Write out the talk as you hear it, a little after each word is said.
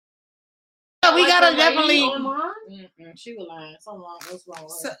Yeah, we gotta definitely. She was lying. Something wrong. What's wrong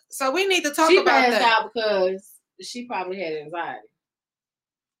with her? So we need to talk she about that. She passed out because she probably had anxiety.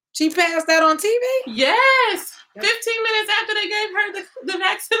 She passed out on TV? Yes. 15 minutes after they gave her the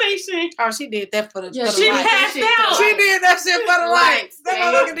vaccination. Oh, she did that for the lights. She passed out. She did that shit for the lights. That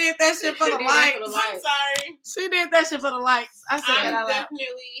motherfucker did that shit for the lights. I'm sorry. She did that shit for the lights. I'm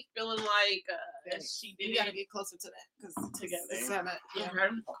definitely feeling like she did. You gotta get closer to that. Because together. Yeah.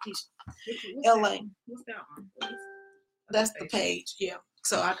 LA. What's that one? That's the page. Yeah.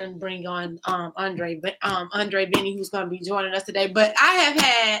 So I can bring on Andre Benny, who's going to be joining us today. But I have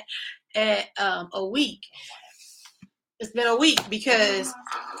had a week. It's been a week because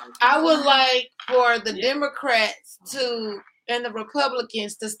I would like for the Democrats and the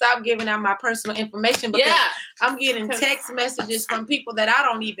Republicans to stop giving out my personal information because I'm getting text messages from people that I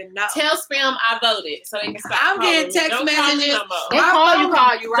don't even know. Tell Spam I voted so they can stop. I'm getting text messages. They call you,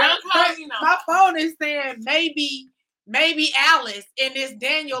 right? Don't call me no more. My phone is saying maybe Alice and it's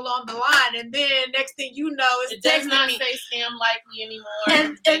Daniel on the line, and then next thing you know, it's it does not me. say Scam Likely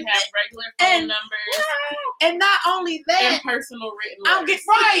anymore. They have regular phone numbers, and not only that, and personal written letters. I'm getting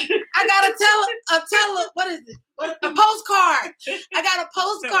right. I gotta tell what is it? A postcard. I got a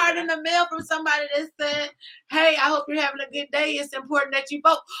postcard in the mail from somebody that said, "Hey, I hope you're having a good day. It's important that you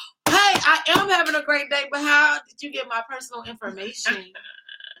vote." Hey, I am having a great day, but how did you get my personal information?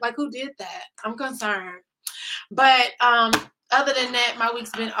 Like, who did that? I'm concerned. But other than that, my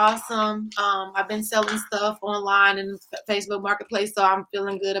week's been awesome. I've been selling stuff online in Facebook Marketplace, so I'm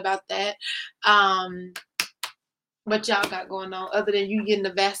feeling good about that. What y'all got going on other than you getting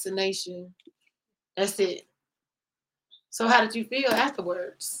the vaccination? That's it. So how did you feel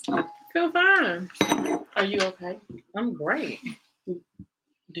afterwards? I feel fine. Are you okay? I'm great.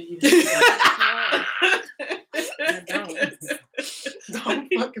 Do you? I Don't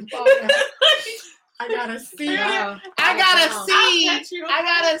fucking fall out. I gotta see. I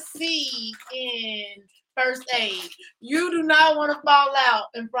gotta see in first aid. You do not want to fall out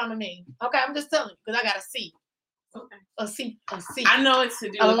in front of me. Okay, I'm just telling you because I gotta see. Okay. A C. I know it's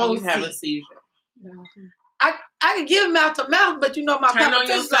to do with you have a seizure. I can give him mouth to mouth, but you know my turn on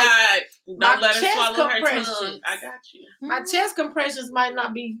your side. Don't let her swallow her tongue. I got you. My chest compressions might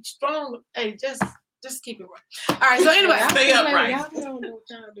not be strong. Hey, just keep it right. All right. So anyway, stay upright. Y'all don't know what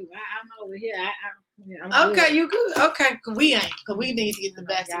y'all do. I'm over here. I'm okay, good. You good? Okay, cause we ain't. Cause we need to get the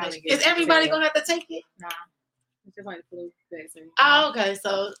vaccination. Is everybody gonna have to take it? Nah. It's just like the flu vaccine. Oh, okay.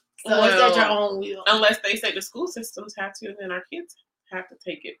 So it's at your own will. Unless they say the school systems have to, then our kids have to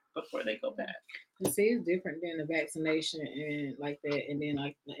take it before they go back. You see, it's different than the vaccination and like that, and then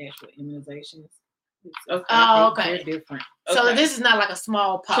like the actual immunizations. Okay. Oh, okay. They're different. So okay. this is not like a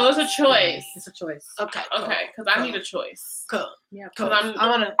small pop. So it's a choice. It's a choice. Okay. Cool. Okay. Because I need a choice. Cool. Yeah. Because I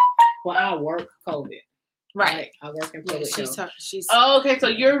want to. Well, I work COVID. Right. I work in public. She's. Oh, okay. So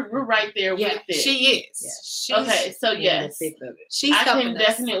you're right there with it. She is. Yeah. Okay. So yes, I can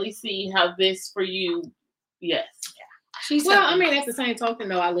definitely see how this for you. Yes. Well, I mean, at the same token,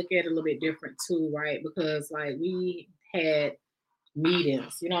 though, I look at it a little bit different too, right? Because like we had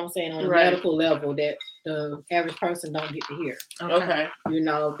meetings, you know what I'm saying, on a medical level that the average person don't get to hear. Okay. You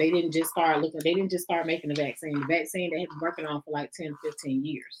know, they didn't just start making the vaccine. The vaccine they had been working on for like 10, 15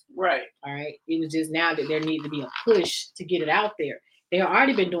 years. Right. All right. It was just now that there needed to be a push to get it out there. They had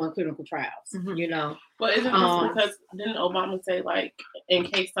already been doing clinical trials, you know. Well, isn't this because didn't Obama say like in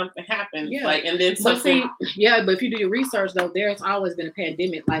case something happens, like and then something? But if you do your research though, there's always been a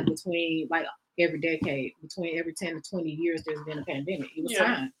pandemic like between like every decade, between every 10 to 20 years, there's been a pandemic. It was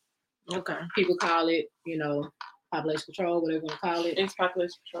time. Okay. People call it, you know, population control, whatever you want to call it. It's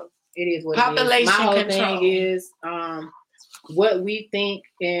population control. It is what population it is. My whole control. thing is what we think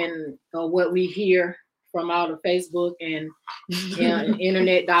and what we hear from all the Facebook and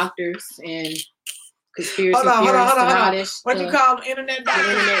internet doctors and conspiracy theorists and all this. What you call them? Internet doctors?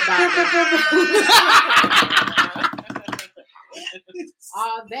 Internet doctors.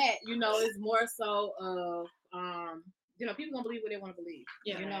 All that, you know, is more so of, you know, people gonna believe what they want to believe.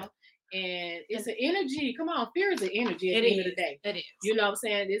 Yeah. You know, and it's an energy. Come on, fear is an energy at the end of the day. It is. You know what I'm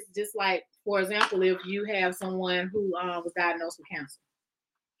saying? It's just like, for example, if you have someone who was diagnosed with cancer.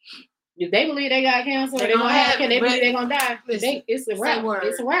 If they believe they got cancer, they believe they're gonna die. It's a wrap.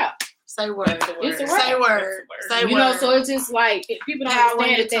 It's a wrap. Say word. It's a wrap. Say word. Say you know, so it's just like people don't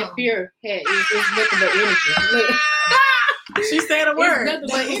understand that fear is nothing but energy. She said a word. It's nothing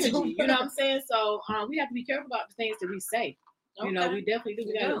but energy. You know what I'm saying? So we have to be careful about the things that we say. Okay. You know, we definitely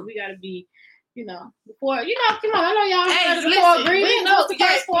do. We gotta be, you know, before come on, I know y'all before agreement. What's the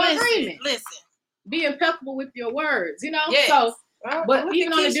first for agreement? Listen. Be impeccable with your words, you know? Yes. So well, but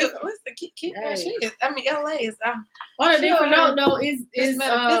even on the what's the LA is. On a different note, though, is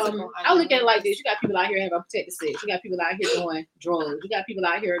I look at it like this: you got people out here having protected sex. You got people out here doing drugs. You got people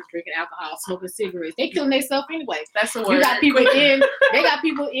out here drinking alcohol, smoking cigarettes. They killing themselves anyway. That's the word. You got people in. They got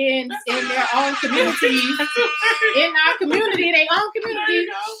people in their own communities. In our community, their own community,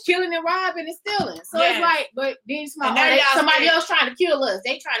 killing and robbing and stealing. So it's like, but then somebody else trying to kill us.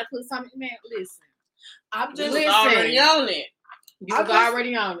 They trying to put something. Man, listen. I'm just already on it. You was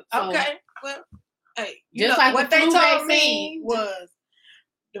already on it. So. Okay. Well, hey, just like what they told me was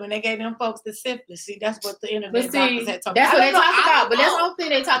when they gave them folks the syphilis. See, that's what the internet doctors had talked about. That's what they talk about. But that's the only thing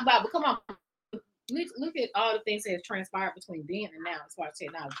they talk about. But come on. Look at all the things that have transpired between then and now as far as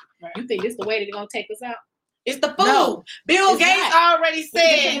technology. Right. You think this is the way that they're going to take us out? It's the food. No, Bill Gates already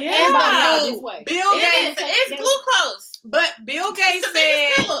said Bill Gates, it's glucose. But Bill Gates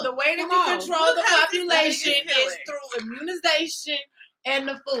said the way that you control the population is through immunization and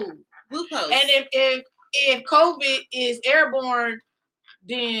the food. Glucose. And if COVID is airborne,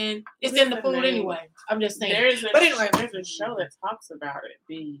 then it's in the food anyway. I'm just saying. There's a show that talks about it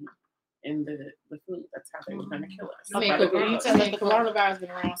being in the food. That's how they were going to kill us. I mean, the coronavirus been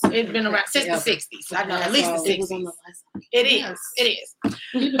around. It's been around since the 60s. I know, at least the 60s. It is.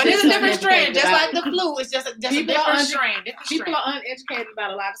 But it's a different strain, just like the flu. It's just a different strain. People are uneducated about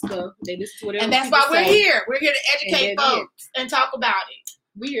a lot of stuff. They listen to whatever. And that's why we're here. We're here to educate folks and talk about it.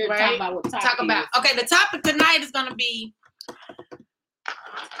 We're here to talk about what the topic is. Okay, the topic tonight is going to be,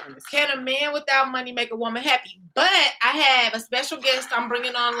 can a man without money make a woman happy? But I have a special guest I'm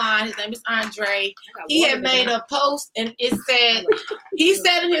bringing online. His name is Andre. He had made a post and it said, he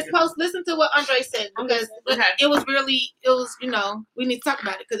said in his post, listen to what Andre said, because it was, we need to talk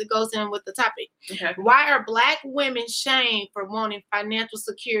about it because it goes in with the topic. Okay. Why are Black women shamed for wanting financial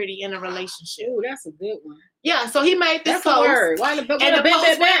security in a relationship? Oh, that's a good one. Yeah, so he made this post. And the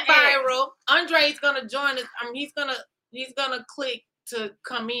post went viral. Andre's gonna join us. He's gonna click to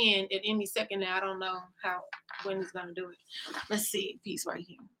come in at any second now. I don't know when he's gonna do it. Let's see. Piece right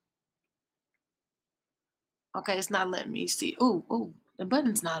here. Okay, it's not letting me see. Ooh, the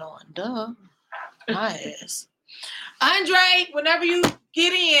button's not on. Duh. My ass. Andre, whenever you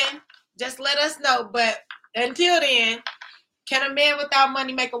get in, just let us know. But until then, can a man without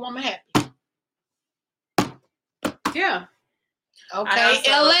money make a woman happy? Yeah. Okay.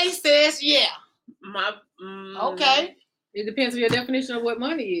 LA says yeah. Okay. It depends on your definition of what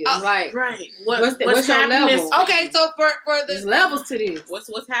money is. Right. What's your level? Okay, so for there's levels to this.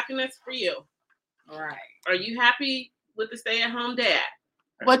 What's happiness for you? All right. Are you happy with the stay-at-home dad?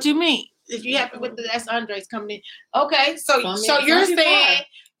 What do you mean? If you happy with that's Andre's coming in. Okay, so you're saying,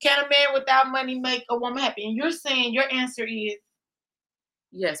 can a man without money make a woman happy? And you're saying your answer is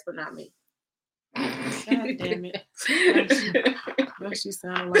yes, but not me. God damn it. She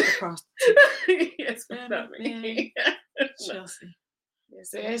sounded like a prostitute. Yes, but not me. Chelsea.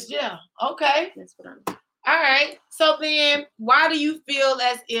 Says yeah. Okay. Yes, but not me. All right. So then why do you feel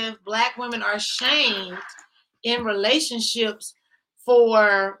as if Black women are shamed in relationships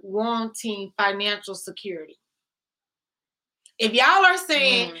for wanting financial security? If y'all are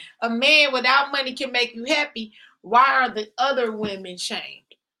saying a man without money can make you happy, why are the other women shamed?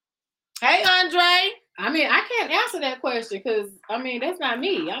 Hey, Andre. I mean, I can't answer that question because, that's not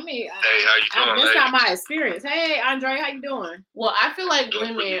me. Hey, how you doing, that's not my experience. Hey, Andre, how you doing? Well, I feel like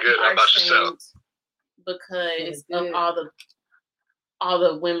women are shamed because of all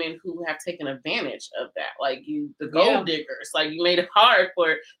the women who have taken advantage of that. Like the gold diggers. Like you made it hard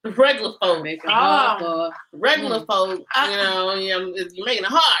for the regular folk. Regular folk, you're making it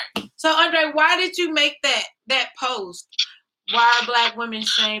hard. So, Andre, why did you make that post? Why are Black women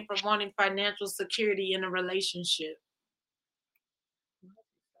shamed for wanting financial security in a relationship?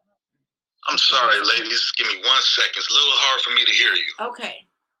 I'm sorry, ladies. Give me 1 second. It's a little hard for me to hear you. Okay.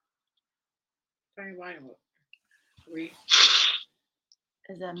 Turn your volume up.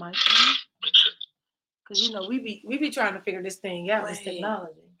 Is that my phone? Because we be trying to figure this thing out with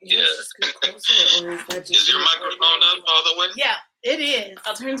technology. Yeah. Is your microphone up all the way? Yeah, it is.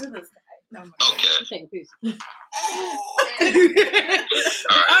 I'll turn to this. Okay. Take a picture.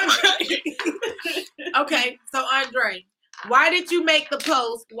 Okay, so Andre, why did you make the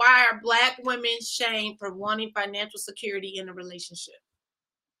post? Why are Black women shamed for wanting financial security in a relationship?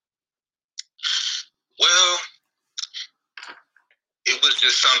 Well, it was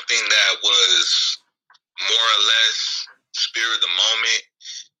just something that was more or less spirit of the moment.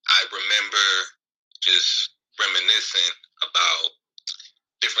 I remember just reminiscing about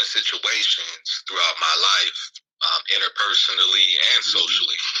different situations throughout my life, interpersonally and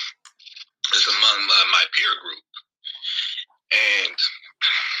socially. It's among my peer group. And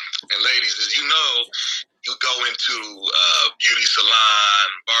into beauty salon,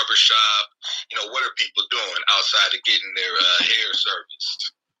 barbershop, what are people doing outside of getting their hair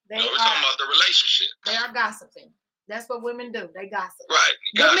serviced? We're talking about the relationship. They are gossiping. That's what women do. They gossip. Right.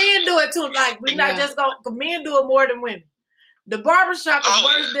 But men do it too. Like, we're not just going to, men do it more than women. The barbershop is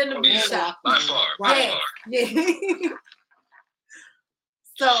worse than the beauty shop. By far. Yeah.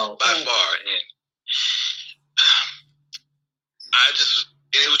 So. By far.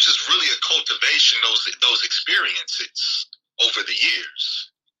 And it was just really a cultivation, those experiences over the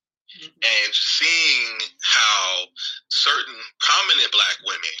years. And seeing how certain prominent Black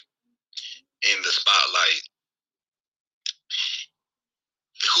women in the spotlight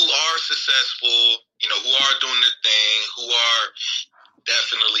who are successful, who are doing their thing, who are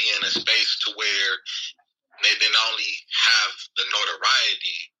definitely in a space to where they not only have the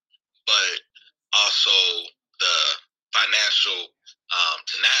notoriety, but also the financial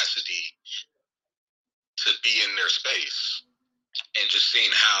tenacity to be in their space. And just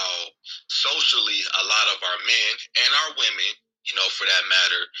seeing how socially a lot of our men and our women, for that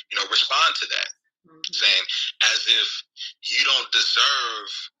matter, respond to that. Saying as if you don't deserve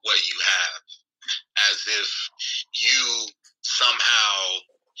what you have, as if you somehow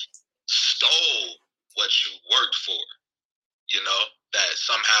stole what you worked for, that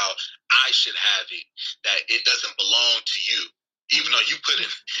somehow I should have it, that it doesn't belong to you, even though you put it,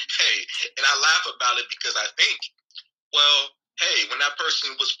 and I laugh about it because I think, well, hey, when that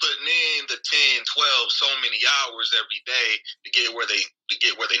person was putting in the 10, 12, so many hours every day to get where they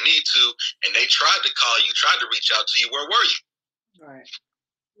need to, and they tried to call you, tried to reach out to you, where were you? Right.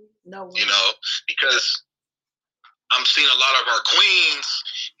 No way. Because I'm seeing a lot of our queens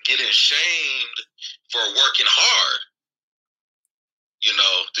getting shamed for working hard,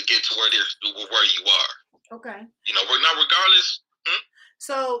 to get to where you are. Okay. We're not regardless.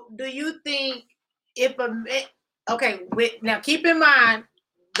 So do you think if now keep in mind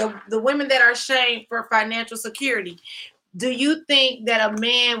the women that are shamed for financial security, do you think that a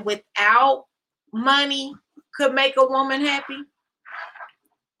man without money could make a woman happy?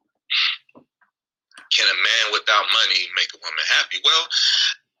 Can a man without money make a woman happy? Well,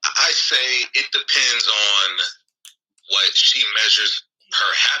 I say it depends on what she measures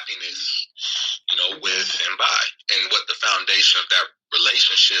her happiness, with and by, and what the foundation of that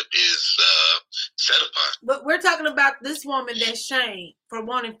relationship is set upon. But we're talking about this woman that's shamed for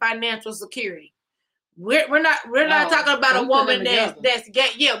wanting financial security. We're not talking about a woman that's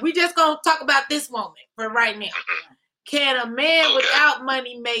gay. Yeah, we just gonna talk about this woman for right now. Mm-hmm. Can a man without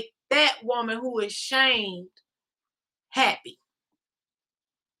money make that woman who is shamed happy?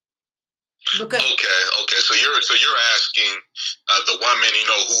 Because so you're asking the woman,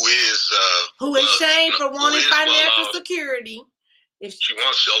 who is shamed for wanting financial security. If she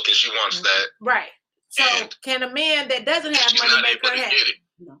wants that, right? So can a man that doesn't have money make her happy?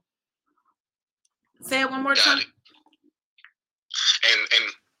 No. Say it one more time. And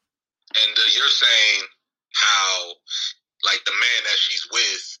you're saying how, like, the man that she's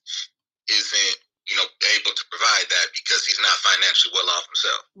with isn't able to provide that because he's not financially well off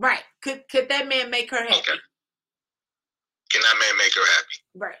himself. Right. Could that man make her happy? Okay. Can that man make her happy?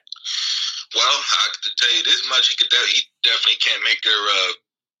 Right. Well, I could tell you this much: he definitely can't make her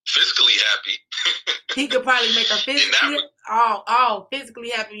physically happy. He could probably make her physically physically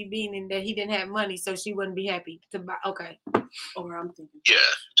happy, meaning that he didn't have money, so she wouldn't be happy to buy. Okay. Or I'm thinking.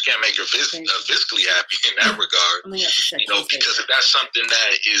 Yeah, she can't make her physically happy in that regard. Because if that's something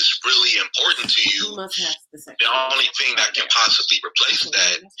that is really important to you, the only thing that can possibly replace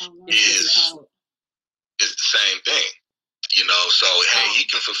that is the same thing. So hey, he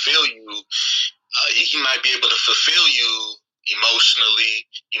can fulfill you. He might be able to fulfill you emotionally.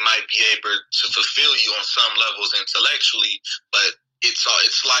 He might be able to fulfill you on some levels intellectually, but it's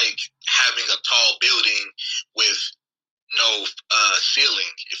like having a tall building with no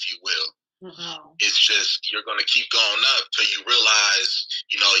ceiling, if you will. Mm-hmm. It's just you're going to keep going up till you realize,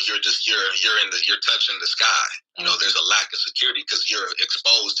 you're touching the sky. There's a lack of security because you're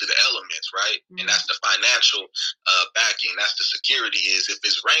exposed to the elements, right? Mm-hmm. And that's the financial backing. That's the security. Is if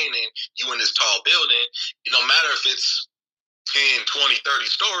it's raining, you in this tall building, it don't matter if it's 10, 20, 30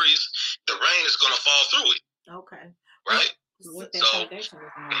 stories, the rain is going to fall through it. Okay. Right? What that foundation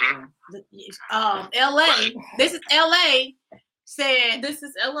LA. Right. This is LA. Said this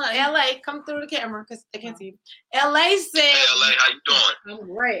is LA. LA, come through the camera because I can't see you. LA said, hey, LA, how you doing? I'm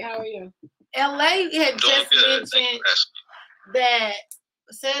great. How are you? LA had just mentioned that.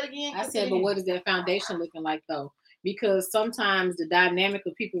 Say it again. I said, but what is that foundation looking like though? Because sometimes the dynamic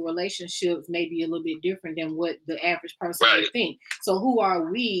of people relationships may be a little bit different than what the average person would think. So who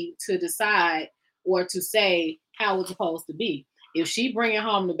are we to decide or to say how it's supposed to be. If she bringing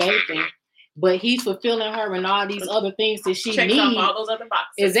home the bacon, but he's fulfilling her and all these other things that she needs. Off all those other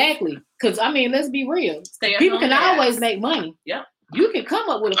boxes. Exactly. Because, I mean, let's be real. People can always make money. Yep. You can come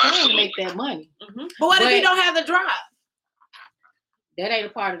up with a plan to make that money. Mm-hmm. But what if you don't have the drive? That ain't a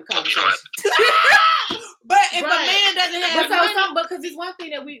part of the conversation. But if a man doesn't have because it's one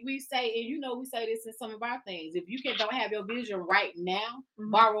thing that we say, and we say this in some of our things. If you don't have your vision right now,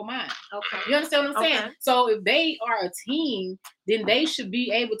 borrow mine. Okay. You understand what I'm saying? So if they are a team, then they should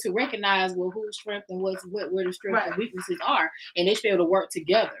be able to recognize whose strength and where the strengths and weaknesses are, and they should be able to work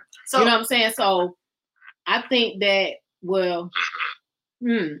together. So you know what I'm saying? So I think that with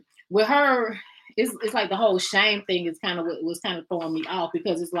her, it's like the whole shame thing is kind of what was kind of throwing me off,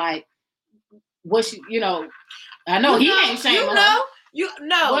 because it's like, what she, I know he ain't shamed her.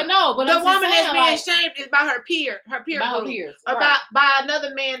 But the woman that's being shamed is by her peers, or by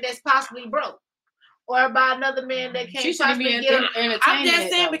another man that's possibly broke, or by another man that can't possibly get. I'm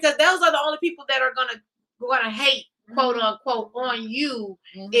just saying because those are the only people that are gonna hate, quote unquote, on you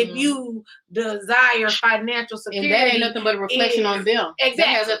if you desire financial security. And that ain't nothing but a reflection on them. Exactly. That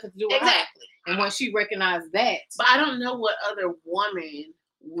has nothing to do with her. And when she recognized that, but I don't know what other woman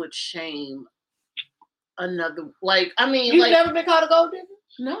would shame another. Like, I mean, you've never been called a gold digger?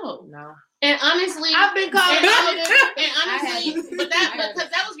 No. And honestly, I've been called a gold digger. And honestly, because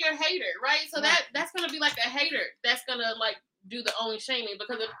that was your hater, right? So that's gonna be like a hater that's gonna like do the only shaming,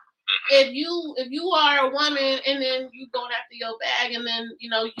 because if you are a woman and then you going after your bag, and then you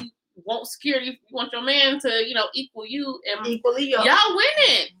want security, you want your man to equal you and equally y'all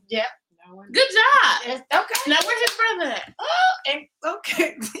winning. Yeah. Good job. Yes, okay. Now where's his brother at? Oh,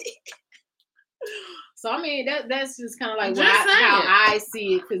 okay. So I mean that's just kind of like how I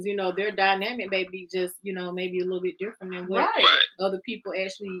see it, because their dynamic may be just maybe a little bit different than what other people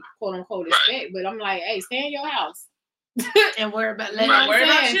actually quote unquote expect. But I'm like, hey, stay in your house and worry about you.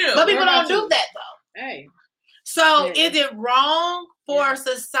 But people don't do that though. Hey. So is it wrong for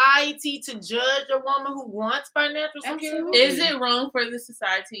society to judge a woman who wants financial security? Is it wrong for the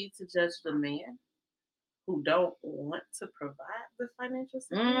society to judge the man who don't want to provide the financial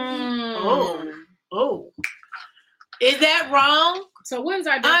security? Oh. Is that wrong? So what is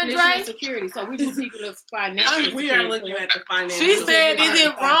our definition of security? So we just speaking of financial security. We are looking at the financial. She said, is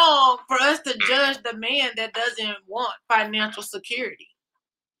it wrong for us to judge the man that doesn't want financial security?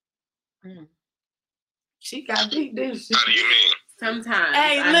 She got deep, didn't she? How do you mean? Sometimes.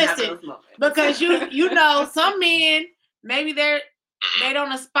 Hey, listen, because you know, some men, maybe they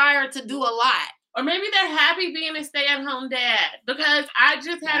don't aspire to do a lot. Or maybe they're happy being a stay-at-home dad. Because I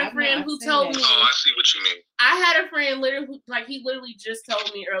just had a friend who told me. Oh, I see what you mean. I had a friend he literally just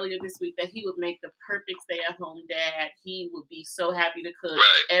told me earlier this week that he would make the perfect stay-at-home dad. He would be so happy to cook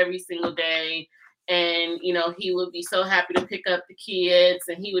every single day. And, he would be so happy to pick up the kids.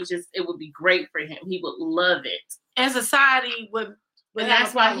 And it would be great for him. He would love it. And society would. But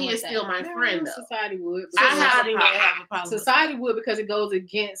that's why he is still my friend, though. Society would. Society would have a problem. Society would, because it goes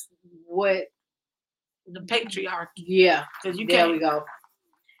against what. The patriarchy. Yeah. There we go.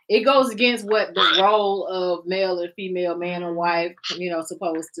 It goes against what the role of male and female, man and wife,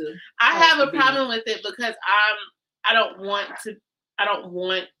 supposed to. I have a problem with it because I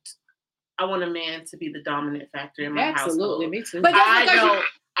want a man to be the dominant factor in my household. Absolutely, me too. But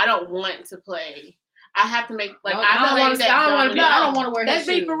I don't want to play. I have to make I don't want to wear. Let's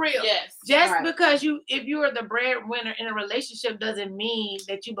be for real. Yes. Just because if you are the breadwinner in a relationship doesn't mean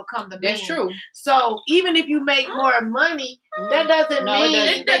that you become the man. That's true. So even if you make more money, that doesn't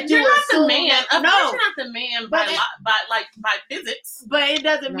mean that you're not the man. Of course you're not the man by physics. But it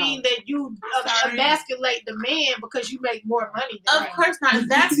doesn't mean that you emasculate the man because you make more money. Of course not.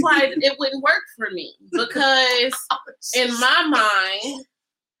 That's why it wouldn't work for me, because in my mind,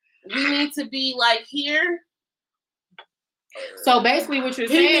 we need to be like here. So basically, what you're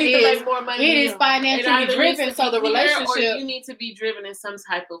saying is it is financially driven. So the relationship, or you need to be driven in some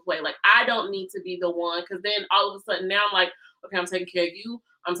type of way. Like, I don't need to be the one, because then all of a sudden now I'm like, okay, I'm taking care of you.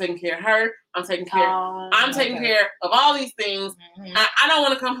 I'm taking care of her. I'm taking care of all these things. Mm-hmm. I don't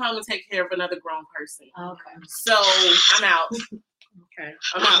want to come home and take care of another grown person. Okay. So I'm out. Okay.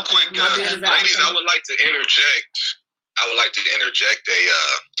 I'm out. Quick, ladies, I would like to interject a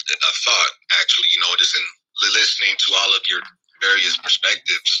thought, actually, just in listening to all of your various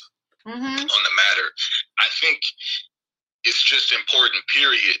perspectives on the matter. I think it's just important,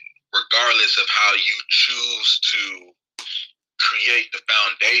 period, regardless of how you choose to create the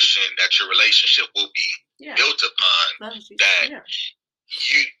foundation that your relationship will be built upon, that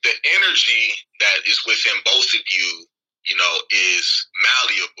the energy that is within both of you, is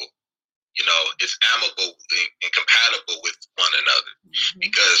malleable. it's amicable and compatible with one another.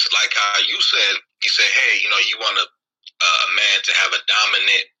 Because like how you said, hey, you want a man to have a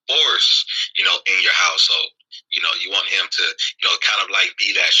dominant force, in your household. You want him to, kind of like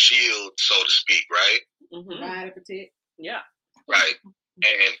be that shield, so to speak, right? Ride and protect. Yeah. Right.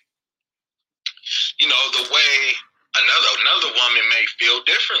 And, the way another woman may feel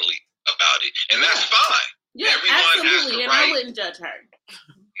differently about it. And that's fine. Yeah, everyone absolutely. has the and right. I wouldn't judge her.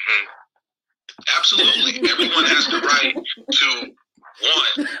 Absolutely. Everyone has the right to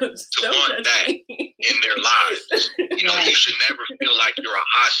want that in their lives. You should never feel like you're a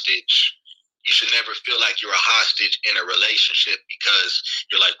hostage. You should never feel like you're a hostage in a relationship because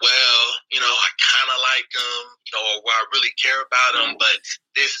you're like, well, I kind of like him, or I really care about him, but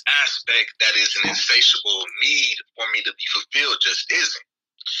this aspect that is an insatiable need for me to be fulfilled just isn't.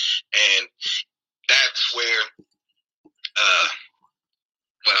 And that's where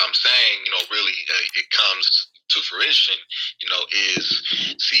what I'm saying, really, it comes to fruition, is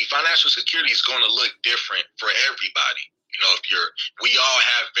financial security is going to look different for everybody. We all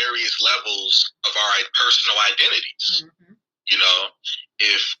have various levels of our personal identities.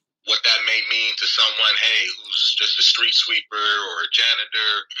 If what that may mean to someone, hey, who's just a street sweeper or a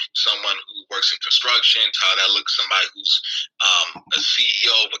janitor, someone who works in construction, to how that looks somebody who's a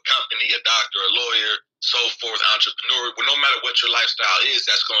CEO of a company, a doctor, a lawyer, so forth, entrepreneur. Well, no matter what your lifestyle is,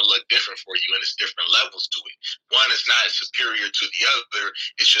 that's going to look different for you, and it's different levels to it. One is not superior to the other.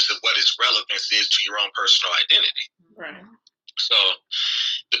 It's just what its relevance is to your own personal identity. Right. So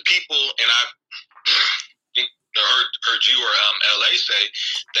the people, and I heard you or LA say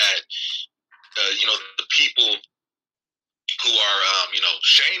that, the people who are,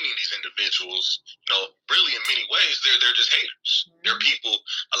 shaming these individuals, really in many ways, they're just haters. They're people,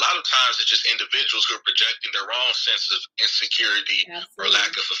 a lot of times it's just individuals who are projecting their own sense of insecurity or lack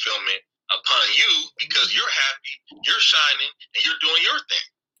of fulfillment upon you because you're happy, you're shining, and you're doing your thing.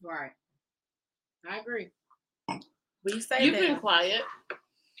 Right. I agree. You've been quiet.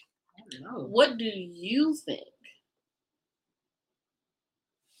 What do you think?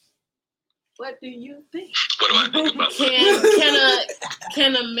 What do you think? What do I think about that?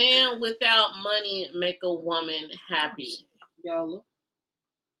 Can a man without money make a woman happy? Yola.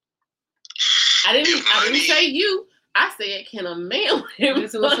 I didn't say you. I said, can a man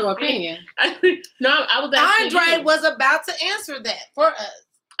with What's your opinion? No, I was asking Andre you. was about to answer that for us.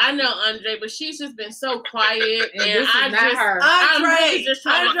 I know Andre, but she's just been so quiet, and this I is not just, her. I'm really just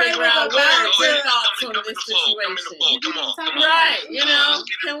trying Andre to figure out was what about are to your thoughts on this situation. Come on. Right,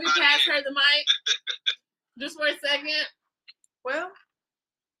 can we pass her the mic just for a second? Well,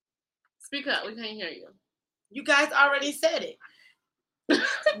 speak up. We can't hear you. You guys already said it.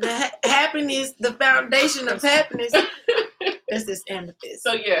 The happiness, the foundation of happiness. This is amethyst.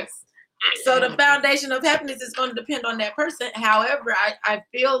 So yes. So the foundation of happiness is going to depend on that person. However, I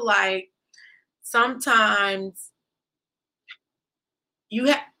feel like sometimes you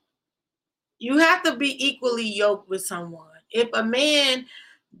have to be equally yoked with someone. If a man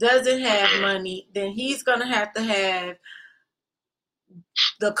doesn't have money, then he's going to have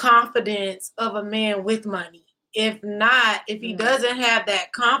the confidence of a man with money. If not, if he doesn't have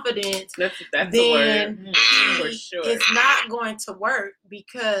that confidence, that's then for sure. It's not going to work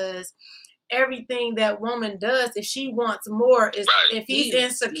because everything that woman does, if she wants more, if he's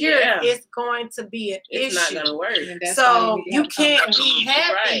insecure, it's going to be an issue. It's not going to work. So you can't be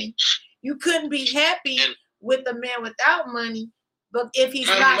happy. Right. You couldn't be happy with a man without money. But if he's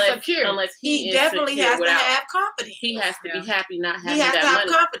not secure, he definitely has to have confidence. He has to be happy, not having he has that to have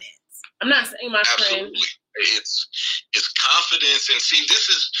money. Confidence. I'm not saying my friend. It's confidence, and see, this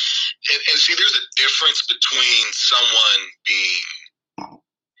is, and see, there's a difference between someone being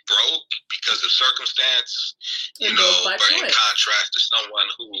broke because of circumstance, but in contrast to someone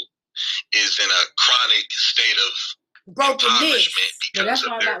who is in a chronic state of impoverishment because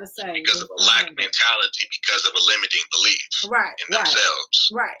of a lack mentality, because of a limiting belief in themselves.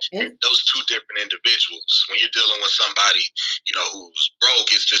 Right. And those two different individuals. When you're dealing with somebody, who's broke,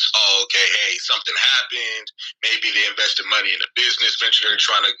 it's just, okay, hey, something happened. Maybe they invested money in a business venture they're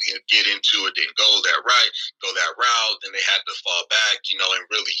trying to get into. It didn't go that route. Then they had to fall back, and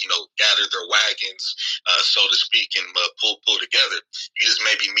really, gather their wagons, so to speak, and pull together. You just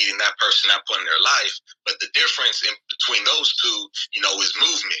may be meeting that person at that point in their life. But the difference in between those two, is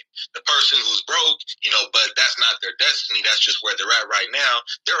movement. The person who's broke, but that's not their destiny. That's just where they're at right now.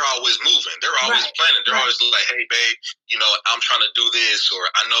 They're always moving. They're always planning. They're always like, hey, babe, I'm trying to do this, or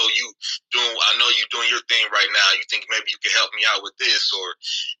I know you doing your thing right now. You think maybe you can help me out with this, or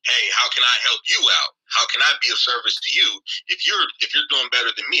hey, how can I help you out? How can I be of service to you? If you're doing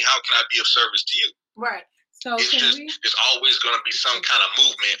better than me, how can I be of service to you? Right. So it's always going to be some kind of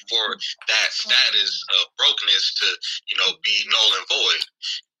movement for that status of brokenness to, be null and void.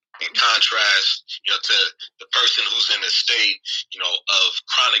 In contrast, to the person who's in a state, of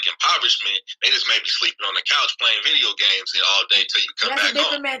chronic impoverishment, they just may be sleeping on the couch playing video games all day till you come back home. That's a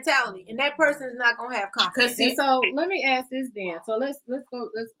different mentality, and that person is not going to have confidence. So let me ask this then. So let's go.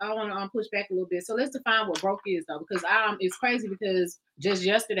 I want to push back a little bit. So let's define what broke is, though, because it's crazy because just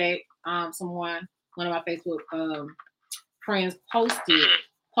yesterday, one of my Facebook friends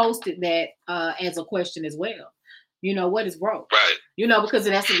posted that as a question as well. What is broke? Right. Because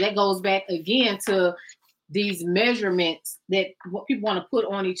that goes back again to these measurements that what people want to put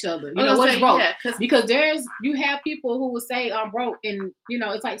on each other. What is broke? Yeah, because you have people who will say I'm broke, and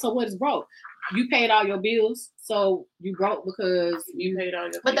it's like, so what is broke? You paid all your bills, so you broke because you paid all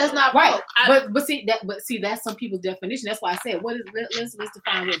your bills. But that's not broke. Right. But see that's some people's definition. That's why I said let's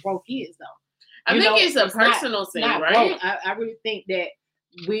define what broke is, though. I think it's a personal thing, right? Broke. I really think that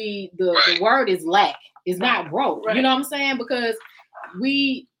the word is lack. It's not broke. Right. You know what I'm saying? Because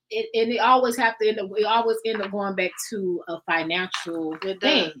it always end up going back to a financial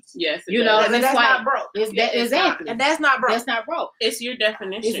thing. Yes, and that's not broke. Exactly. And that's not broke. That's not broke. It's your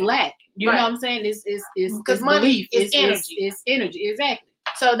definition. It's lack. You know what I'm saying? It's because money is energy. It's energy. Exactly.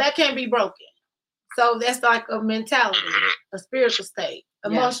 So that can't be broken. So that's like a mentality, a spiritual state,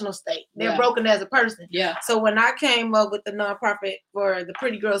 emotional state. They're broken as a person. Yeah. So when I came up with the nonprofit for the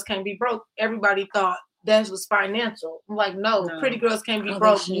Pretty Girls Can't Be Broke, everybody thought that was financial. I'm like, no. Pretty girls can't be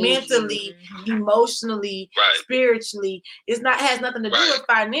broke mentally, emotionally, spiritually. Has nothing to do with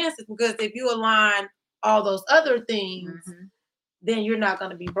finances, because if you align all those other things, then you're not going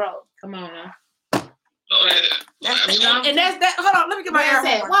to be broke. Come on now. Oh, yeah. And that's that. Hold on, let me get my air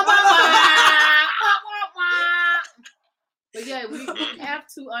horn. But yeah, we have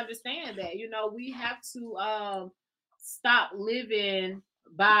to understand that, we have to stop living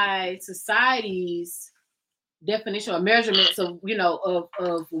by society's definition or measurements of,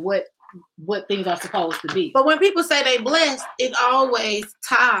 of what things are supposed to be. But when people say they blessed, it always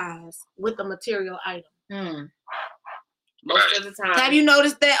ties with the material item. Most of the time. Have you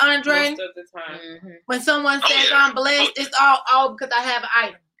noticed that, Andre? Most of the time. When someone says I'm blessed, it's all because I have an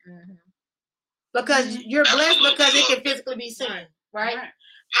item. Because you're blessed because it can physically be seen, right?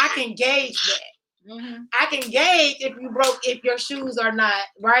 I can gauge that. I can gauge if you broke, if your shoes are not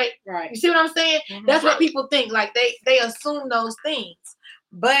right. You see what I'm saying? That's what people think. Like they assume those things,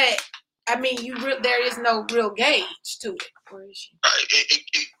 but I mean, there is no real gauge to it. Where is she?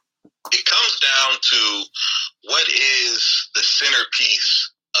 It comes down to what is the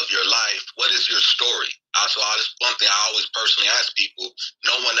centerpiece of your life. What is your story? Also, one thing I always personally ask people: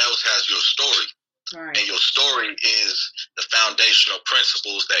 no one else has your story. And your story is the foundational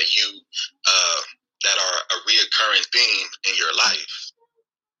principles that that are a reoccurring theme in your life,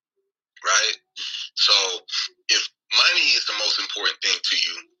 right? So if money is the most important thing to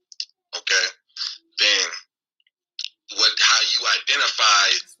you, okay, then how you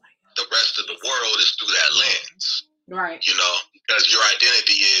identify the rest of the world is through that lens, right? Because your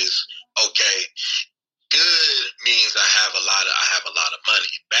identity is, okay, good means I have a lot of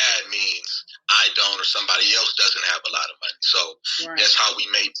money. Bad means I don't, or somebody else doesn't have a lot of money. So that's how we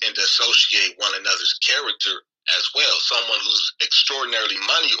may tend to associate one another's character as well. Someone who's extraordinarily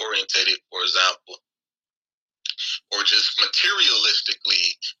money oriented, for example, or just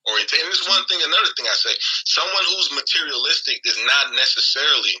materialistically oriented. And there's another thing I say, someone who's materialistic is not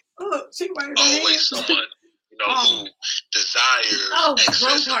necessarily always someone, who desires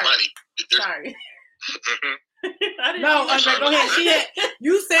excessive money. Sorry. No, Andre, go ahead.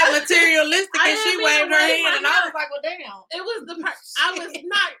 You said materialistic, and she waved her hand, and I was like, "Well, damn." It was I was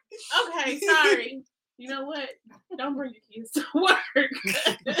not okay. Sorry. You know what? Don't bring your kids to work.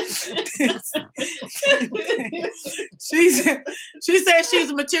 She said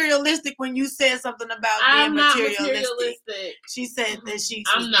she's materialistic when you said something about being materialistic. She said that she's.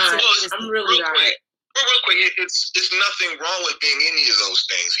 I'm not. I'm really not. Real quick, it's nothing wrong with being any of those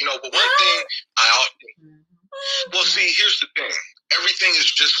things, But one thing I often, well, see, here's the thing, everything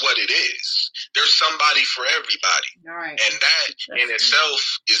is just what it is. There's somebody for everybody. Right. And that in itself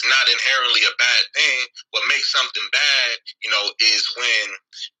is not inherently a bad thing. What makes something bad, is when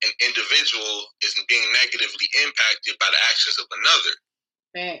an individual is being negatively impacted by the actions of another.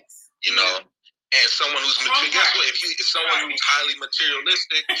 Thanks. And someone who's guess what? If someone who's highly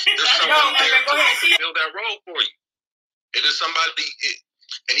materialistic, there's someone there to fill that role for you. It is somebody,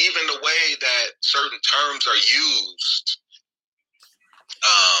 and even the way that certain terms are used,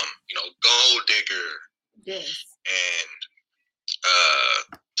 gold digger, yes, and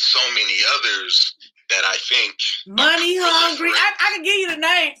so many others that I think money hungry. I can give you the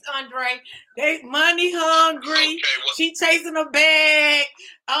names, Andre. They money hungry. Okay, well, she chasing a bag.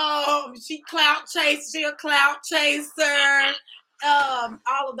 She clout chase. She a clout chaser.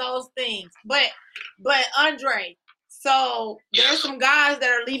 All of those things. But Andre. So there's some guys that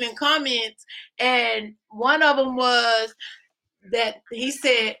are leaving comments, and one of them was that he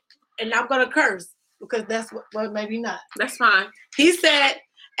said, and I'm gonna curse because that's what, well, maybe not. That's fine. He said,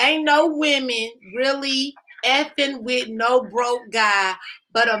 "Ain't no women really effing with no broke guy,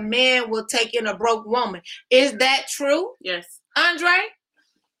 but a man will take in a broke woman." Is that true? Yes, Andre.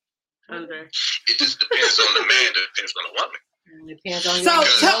 It just depends on the man. It depends on the woman. Depends on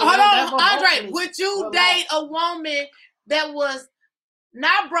hold on, Andre. Would you date a woman that was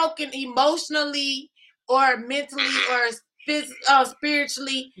not broken emotionally or mentally or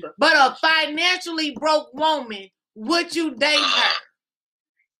spiritually, but a financially broke woman? Would you date her?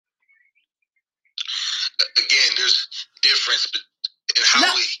 Again, there's difference in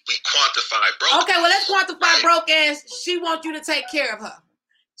how we quantify broke. Okay, well, let's quantify broke as she wants you to take care of her.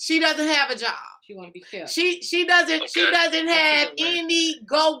 She doesn't have a job. She want to be kept. She doesn't have any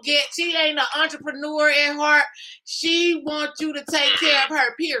go-get. She ain't an entrepreneur at heart. She wants you to take care of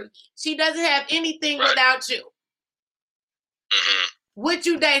her, period. She doesn't have anything without you. Mm-hmm. Would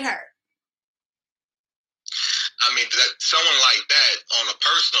you date her? I mean, someone like that on a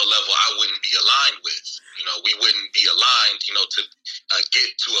personal level, I wouldn't be aligned with. We wouldn't be aligned, to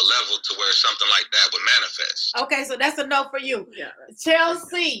get to a level to where something like that would manifest. Okay, so that's a no for you. Yeah.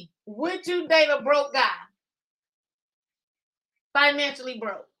 Chelsea, would you date a broke guy? Financially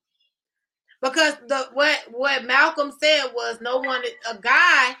broke. Because what Malcolm said was a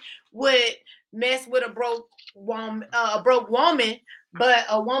guy would mess with a broke woman, but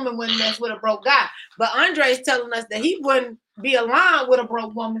a woman wouldn't mess with a broke guy. But Andre's telling us that he wouldn't be aligned with a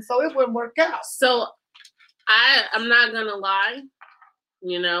broke woman, so it wouldn't work out. So I'm not gonna lie,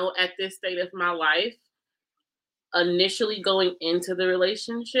 at this state of my life, initially going into the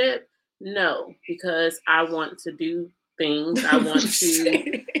relationship, no, because I want to do things. I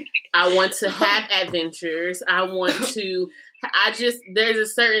want to have adventures. There's a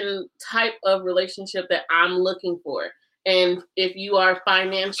certain type of relationship that I'm looking for. And if you are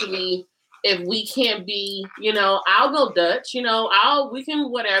financially, if we can't be, I'll go Dutch, we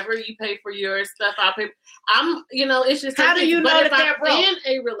can, whatever, you pay for your stuff, I'll pay. It's just, how do you know that they're broke? In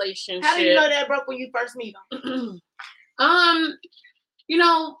a relationship. How do you know that broke when you first meet them?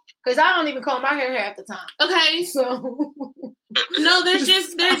 Because I don't even comb my hair half the time. Okay. So. No, there's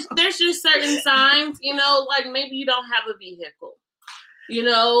just certain signs, like maybe you don't have a vehicle.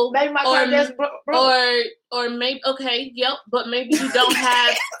 Maybe my car just broke. Or maybe but maybe you don't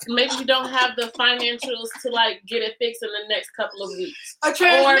have the financials to like get it fixed in the next couple of weeks. A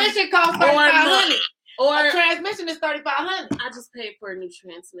transmission costs $3,500. Or a transmission is $3,500. I just paid for a new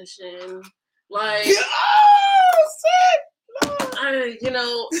transmission. Like, oh shit.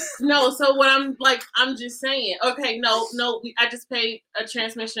 No. So what I'm just saying. Okay, no. I just paid a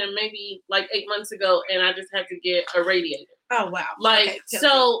transmission maybe like 8 months ago, and I just had to get a radiator. Oh wow! Like, okay,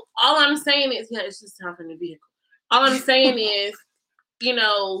 so all I'm saying is, it's just time for the vehicle. All I'm saying is,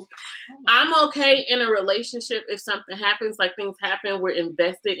 I'm okay in a relationship if something happens, like things happen, we're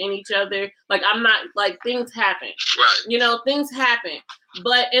invested in each other. Like, I'm not, like, things happen. Right. Things happen.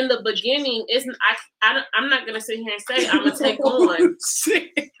 But in the beginning, I'm not gonna sit here and say I'm gonna take on.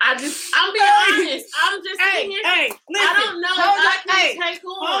 I'm being honest. I'm just sitting here. Hey, listen, I don't know if I can take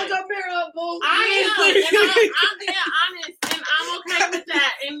on. Hold your mirror up, boo. I am, and I'm being honest, and I'm okay with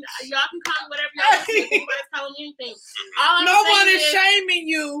that. And y'all can call me whatever y'all want. Nobody's telling me anything. No one is shaming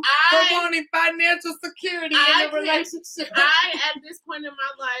you for wanting financial security in a relationship. At this point in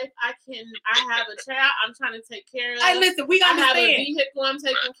my life, I have a child I'm trying to take care of. Hey, listen, we I understand. have a vehicle I'm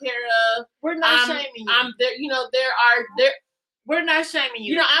taking care of. We're not shaming you. I'm there. We're not shaming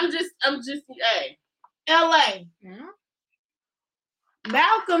you. I'm just. Hey, LA. Mm-hmm.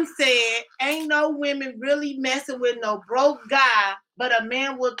 Malcolm said, "Ain't no women really messing with no broke guy, but a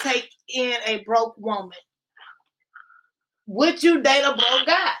man will take in a broke woman." would you date a broke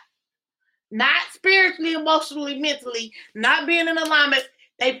guy? Not spiritually, emotionally, mentally, not being in alignment.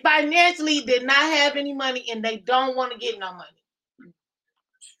 They financially did not have any money and they don't want to get no money.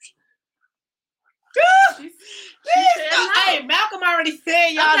 Hey, Malcolm already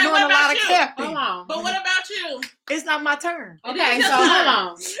said y'all doing a lot of capping. Hold on. But what about you? It's not my turn. Okay, so hold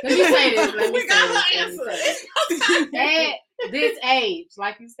on. Let me say this. We got her answer. At this age,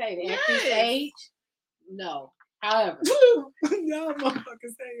 like you said, at this age, no. However, y'all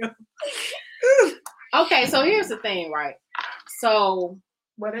motherfuckers say. Okay, so here's the thing, right? So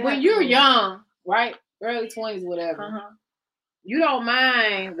when you're young, right, early 20s, whatever, you don't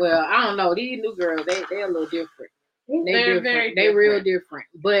mind. Well, I don't know. These new girls, they're a little different. They're different. They're real different.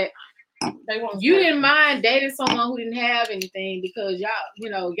 But you didn't mind dating someone who didn't have anything because y'all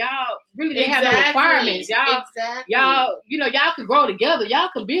really didn't have no requirements. Y'all could grow together. Y'all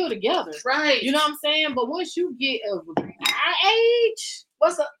could build together. Right. You know what I'm saying? But once you get of our age,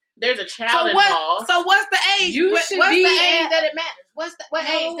 there's a child involved. So what's the age? What's the age that it matters? What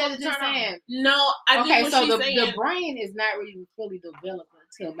age does it turn on? No, I think what she's saying. The brain is not really fully developed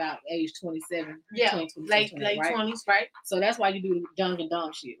until about age 27. Yeah, late 20s, right? So that's why you do the young and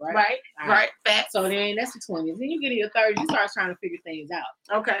dumb shit, right? Right. Facts. So then that's the 20s. Then you get in your 30s, you start trying to figure things out.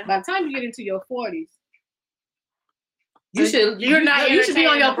 Okay. By the time you get into your 40s, you should be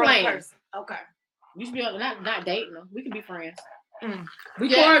on your plan. Okay. You should be on not dating them. We can be friends.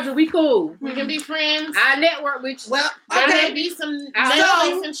 We cordial, we cool. We can be friends. I network with you. Well, there may be some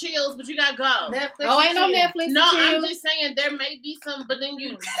Netflix and chills, but you gotta go. Ain't no Netflix. No, I'm just saying there may be some, but then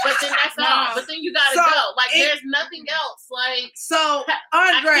that's all. But then you gotta go. Like there's nothing else. Like so,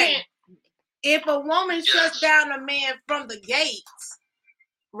 Andre, if a woman shuts down a man from the gates,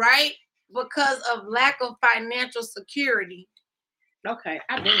 right, because of lack of financial security. Okay,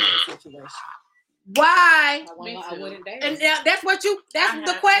 I've been in this situation. Why? I wouldn't date. And that's the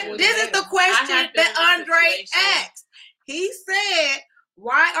question. This is the question that Andre asked. He said,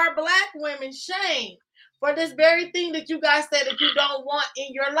 why are Black women shamed for this very thing that you guys said that you don't want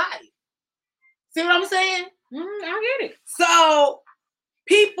in your life? See what I'm saying? I get it. So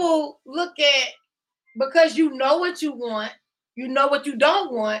people look at, because you know what you want, you know what you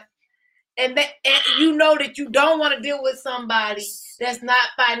don't want, and you know that you don't want to deal with somebody that's not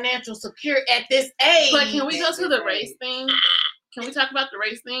financial secure at this age. But can we go to the race thing? Can we talk about the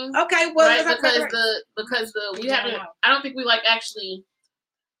race thing? Okay, well, right? because we haven't. I don't think we actually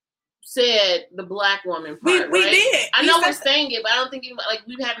said the Black woman part. We did. I know we're saying it, but I don't think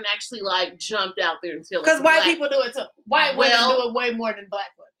we haven't actually jumped out there until because white people do it too. White women do it way more than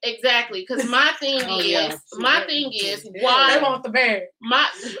Black women. Exactly, because my thing is why they want the bear.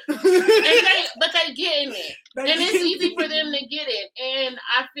 But they get in it, and it's easy for them to get it. And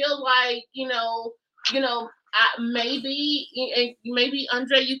I feel like maybe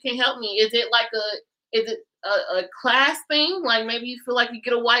Andre, you can help me. Is it a class thing? Like maybe you feel like you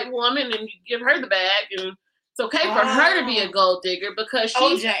get a white woman and you give her the bag and it's okay for her to be a gold digger because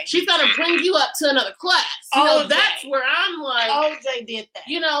she's gonna bring you up to another class. That's where I'm like, OJ did that.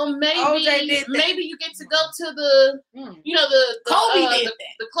 Maybe you get to go to the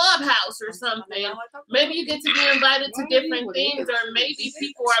clubhouse or something. Maybe you get to be invited to different things, or maybe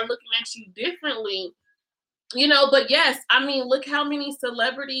people are looking at you differently. But yes, I mean, look how many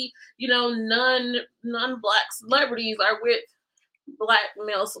celebrity, non-Black celebrities are with Black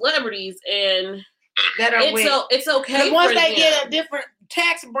male celebrities, and it's okay. Because once they get a different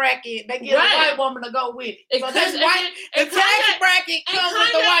tax bracket, they get a white woman to go with it. So that's why the tax bracket comes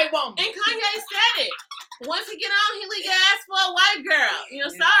with the white woman. And Kanye said it. Once he get on, he can ask for a white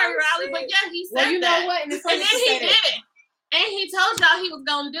girl. Sorry, Riley, but yeah, he said that. Know what? And then he did it. And he told y'all he was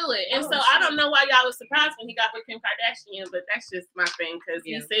gonna do it. And I don't know why y'all was surprised when he got with Kim Kardashian, but that's just my thing because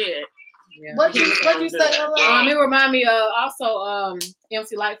he said. Yeah. What you say? It remind me of also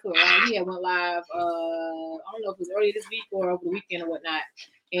MC Lightfoot. Right? He had went live. I don't know if it was early this week or over the weekend or whatnot.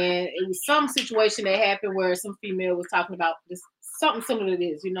 And it was some situation that happened where some female was talking about this, something similar to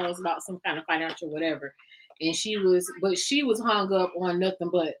this. It's about some kind of financial whatever. And she was hung up on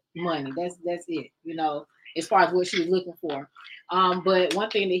nothing but money. That's it. As far as what she was looking for. But one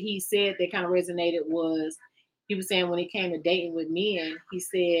thing that he said that kind of resonated was he was saying when it came to dating with men, he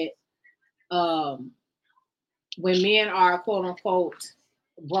said when men are quote unquote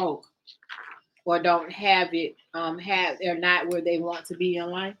broke or don't have it, they're not where they want to be in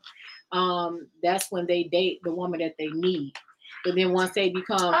life, that's when they date the woman that they need. But then once they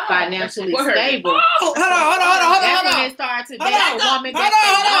become financially stable, hold on. That's when they start to date a woman that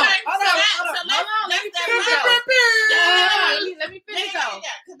they want. Let me finish though.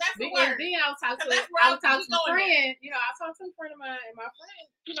 And then I was talking to a friend. You know, I talked to a friend of mine, and my friend,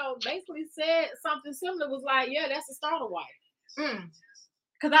 you know, basically said something similar. Was like, yeah, that's a starter wife.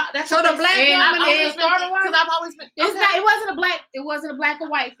 Cause that's so the black woman is starter wife. Because I've always been. It's not. It wasn't a black or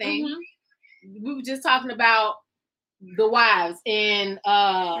white thing. Mm-hmm. We were just talking about the wives and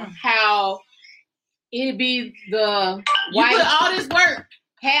how it'd be the wife. You put all this work.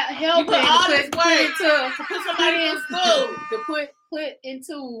 Helping put all this work to put somebody in school to put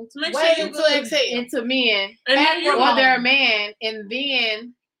into to make sure you good into men or they're a man, and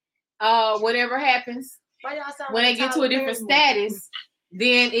then whatever happens when they get to a different status,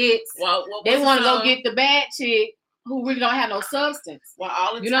 then it's they want to go get the bad chick who really don't have no substance. Well,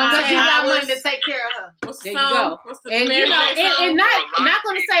 all the you know what I'm saying? You got money to take care of her. There you go. And you know, and not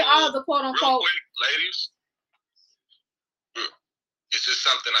going to say all the quote unquote ladies. It's just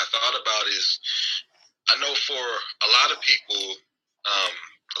something I thought about is, I know for a lot of people,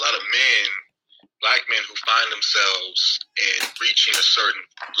 a lot of men, black men who find themselves in reaching a certain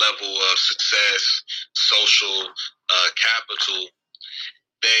level of success, social capital,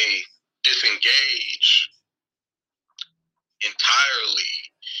 they disengage entirely,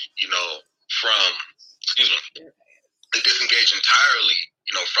 you know, they disengage entirely,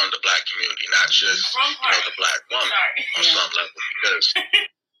 you know, from the black community, not just, you know, the black woman on some level, because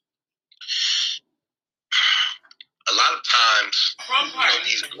a lot of times,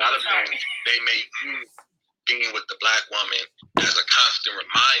 a lot of men, they may view being with the black woman as a constant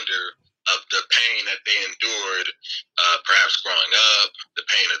reminder of the pain that they endured, perhaps growing up, the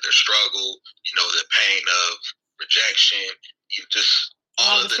pain of their struggle, you know, the pain of rejection, just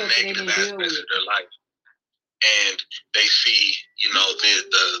all of the negative aspects of their life. And they see, you know,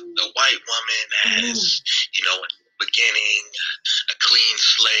 the white woman as, you know, in the beginning, a clean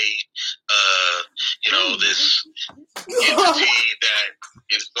slate, you know, this entity that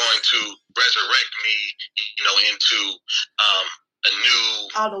is going to resurrect me, you know, into a new.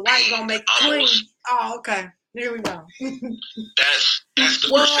 Oh, the white gonna make it clean. Oh, okay. There we go. That's the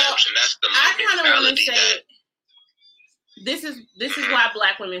perception. That's the mentality that. This is why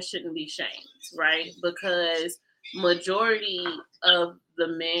black women shouldn't be shamed, right? Because majority of the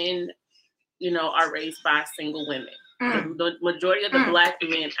men, you know, are raised by single women. The majority of the black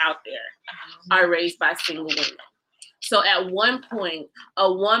men out there are raised by single women. So at one point,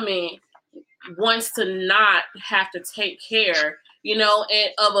 a woman wants to not have to take care, you know,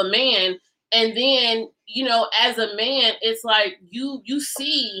 of a man. And then, you know, as a man, it's like you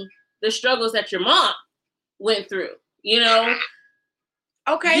see the struggles that your mom went through. You know,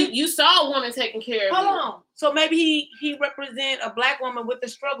 okay. You saw a woman taking care of you. Hold on. So maybe he represent a black woman with the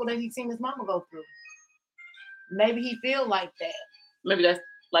struggle that he's seen his mama go through. Maybe he feel like that. Maybe that's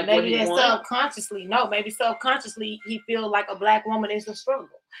like maybe that's subconsciously. No, maybe subconsciously he feel like a black woman is a struggle.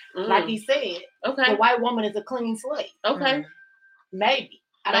 Like he said, the white woman is a clean slate. Okay, maybe.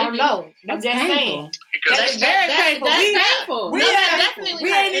 I don't know. I'm just saying. That's very painful. That's painful.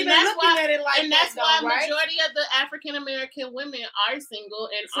 We ain't even looking at it like that. And that's why majority of the African American women are single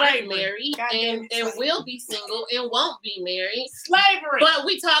and aren't married, and will be single and won't be married. Slavery. But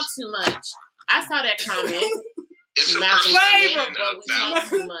we talk too much. I saw that comment. It's a perception of value.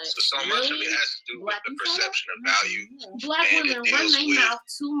 So much of it has to do with the perception of value. Black women run their mouth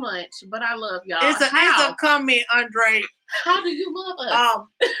too much, but I love y'all. It's a comment, Andre. How do you love us?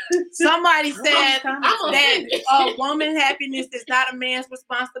 Somebody said that woman happiness is not a man's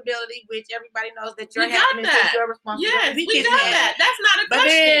responsibility, which everybody knows that your happiness is your responsibility. Yes, we got that. That's not a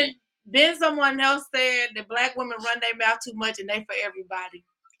question. But then someone else said that black women run their mouth too much and they for everybody.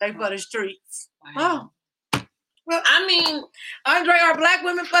 They for the streets. Wow. Well, I mean, Andre, are black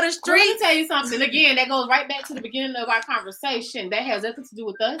women for the streets? Let me tell you something. Again, that goes right back to the beginning of our conversation. That has nothing to do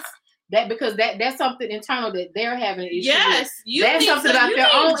with us. Because that's something internal that they're having an issue with. That's something about their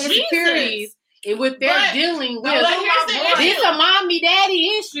own insecurities and what they're dealing with. These are mommy daddy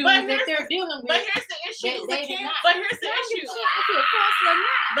issues that they're dealing with. But here's the issue. But here's the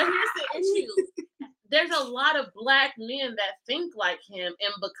issue. There's a lot of black men that think like him,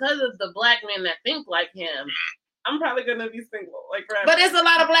 and because of the black men that think like him, I'm probably gonna be single. Like forever. But there's a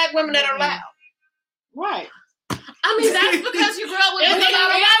lot of black women that are loud. Right. I mean, that's because you grew up with a lot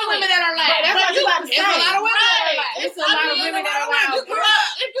of white women that are loud. That's what you about to say. It's a lot of women that are loud. It's a lot of women that are loud.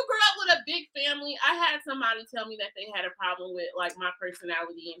 If you grew up with a big family, I had somebody tell me that they had a problem with like my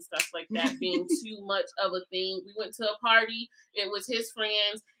personality and stuff like that being too much of a thing. We went to a party. It was his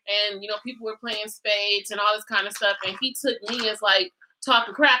friends, and you know, people were playing spades and all this kind of stuff. And he took me as like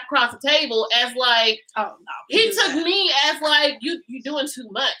talking crap across the table as like, oh no, he took me as like, you doing too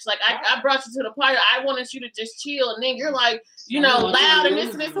much. Like I brought you to the party. I wanted you to just chill, and then you're like, loud and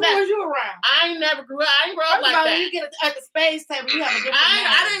this and that. Who was you around? I ain't grow up like that. When you get at the space table, you have a different name.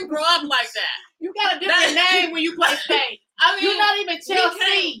 I didn't grow up like that. You got a different name when you play space. I mean, you're not even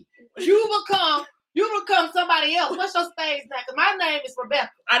Chelsea. You become somebody else. What's your stage name? Because my name is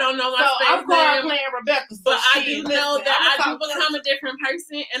Rebecca. I don't know my stage name. I'm playing Rebecca. But I do know that I do become a different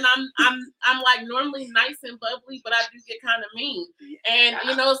person, and I'm like normally nice and bubbly, but I do get kind of mean. And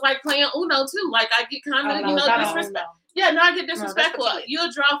it's like playing Uno too. Like I get kind of disrespectful. Yeah, no, I get disrespectful.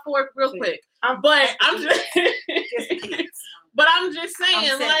 You'll draw fork real quick. But I'm just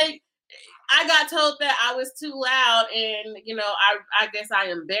saying, like. I got told that I was too loud, and I guess I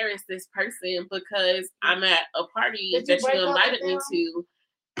embarrassed this person because I'm at a party that you invited me to,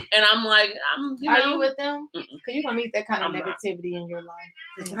 and I'm like, Are you with them? Because you're gonna meet that kind of negativity in your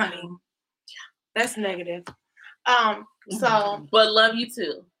life, honey. That's negative. So, but love you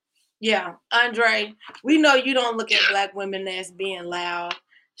too. Yeah, Andre. We know you don't look at Black women as being loud,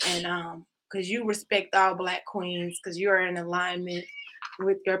 and because you respect all Black queens, because you're in alignment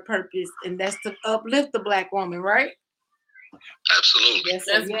with your purpose, and that's to uplift the Black woman, right? Absolutely.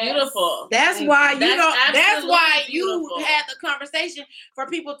 That's beautiful. That's why you had the conversation for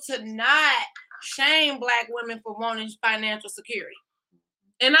people to not shame Black women for wanting financial security.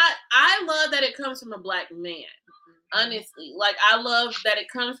 And I love that it comes from a Black man. Honestly, like I love that it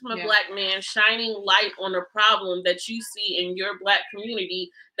comes from a Black man shining light on a problem that you see in your Black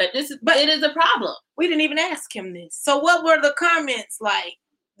community. That it is a problem. We didn't even ask him this. So, what were the comments like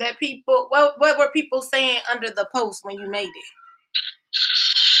that people? What were people saying under the post when you made it?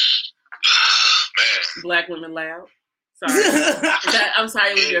 Man, Black women loud. Sorry, I'm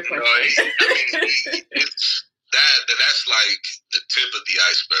sorry. It was your question. It's that's like the tip of the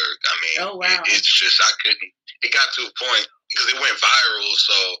iceberg. I mean, oh wow. It's just I couldn't. It got to a point because it went viral,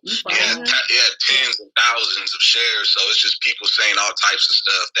 so it had tens of thousands of shares. So it's just people saying all types of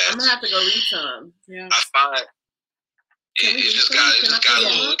stuff. I'm gonna have to go read some. Yeah, I find it just got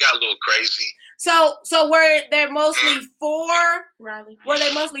a little crazy. So were they mostly for Riley? Were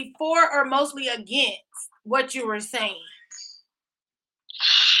they mostly for or mostly against what you were saying?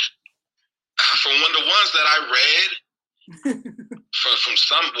 From the ones that I read, from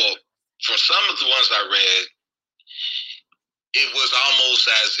some of the ones I read, it was almost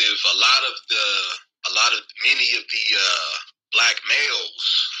as if many of the black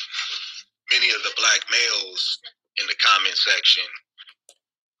males in the comment section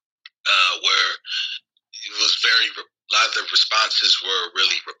were, it was a lot of the responses were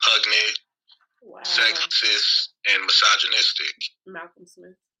really repugnant, sexist, and misogynistic. Malcolm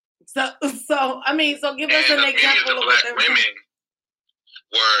Smith. So give us an example of what women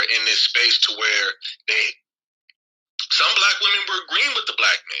were in this space to where some Black women were agreeing with the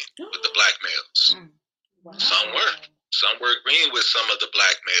Black men, with the Black males. Wow. Some were agreeing with some of the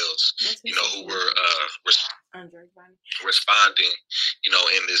Black males, who were responding,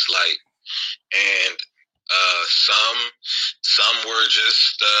 in this light, and some were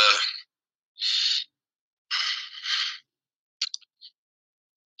just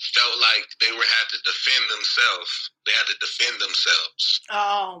felt like they had to defend themselves. They had to defend themselves.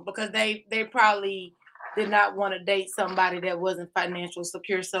 Oh, because they probably did not want to date somebody that wasn't financially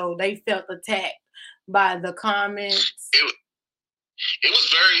secure, so they felt attacked by the comments. It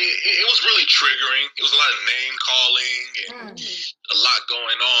was really triggering. It was a lot of name calling and a lot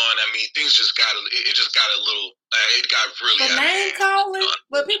going on. I mean, things just got a little. It got really. The name calling,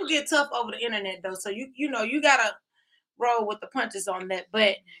 but people get tough over the internet though. So you gotta roll with the punches on that.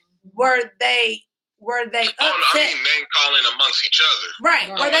 But were they upset? I mean, name calling amongst each other. Right.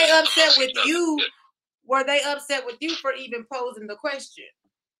 Were they upset with you? Yeah. Were they upset with you for even posing the question?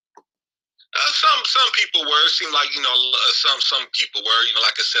 Some people were. It seemed like, some people were.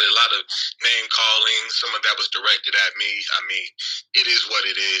 Like I said, a lot of name calling. Some of that was directed at me. I mean, it is what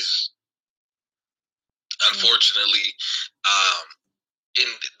it is. Unfortunately,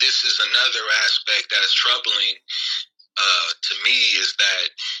 this is another aspect that is troubling to me, is that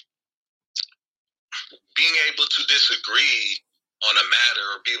being able to disagree on a matter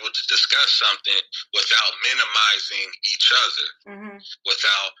or be able to discuss something without minimizing each other,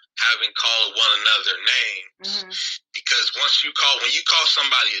 without having called one another name. Because when you call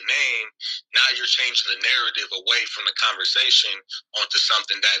somebody a name, now you're changing the narrative away from the conversation onto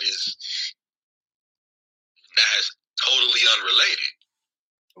something that is totally unrelated.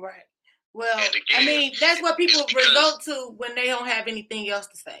 Right. Well, again, that's what people result to when they don't have anything else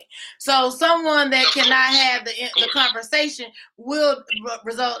to say. So someone that cannot have the conversation will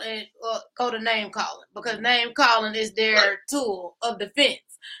result in go to name calling, because name calling is their tool of defense,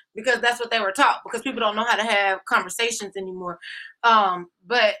 because that's what they were taught, because people don't know how to have conversations anymore.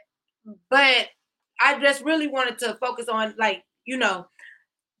 But I just really wanted to focus on, like,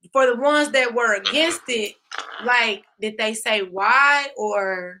 for the ones that were against it, like, did they say why,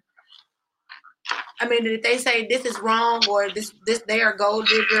 or did they say this is wrong, or this they are gold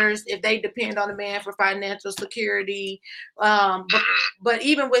diggers if they depend on a man for financial security? But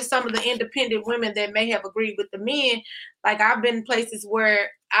even with some of the independent women that may have agreed with the men, like, I've been in places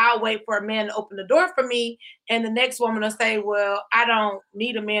where I'll wait for a man to open the door for me, and the next woman will say, well, I don't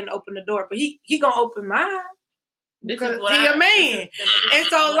need a man to open the door, but he gonna open mine because he a man. And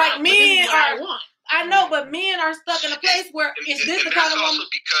so, like, men are, I know, but men are stuck in a place where it's this the kind of woman.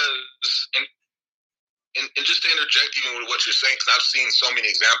 Because, and just to interject even with what you're saying, because I've seen so many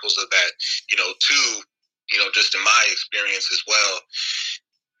examples of that, too, just in my experience as well.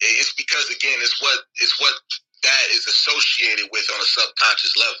 It's because, again, it's what that is associated with on a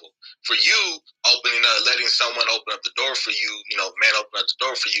subconscious level. For you, letting someone open up the door for you, man open up the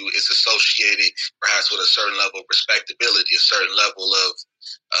door for you, it's associated perhaps with a certain level of respectability, a certain level of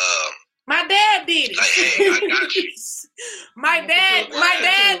my dad did it. Like, hey, I got you. My dad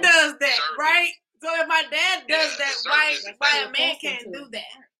does that, right? So if my dad does that, why a man can't do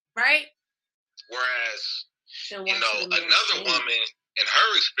that, right? Whereas, another woman, in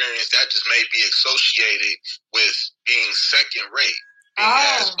her experience, that just may be associated with being second rate.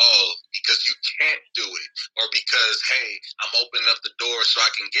 Because you can't do it, or because, hey, I'm opening up the door so I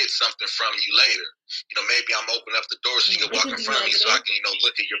can get something from you later. Maybe I'm opening up the door so you can walk in front of me so I can,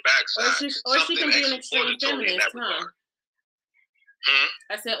 look at your backside. Or she can be an extreme feminist, huh?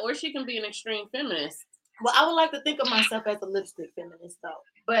 I said, or she can be an extreme feminist. Well, I would like to think of myself as a lipstick feminist, though.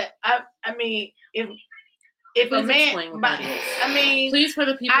 But if a man, please, for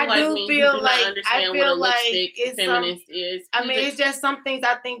the people like me who do not understand what a lipstick feminist is. It's just some things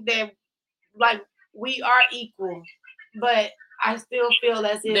I think that, like, we are equal, but I still feel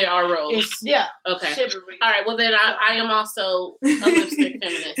as if there are roles. Okay. Chivalry. All right. Well, then I am also a lipstick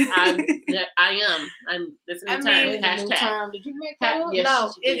feminist. I am. I'm. That's a new term. Hashtag. Did you make that up? Yes,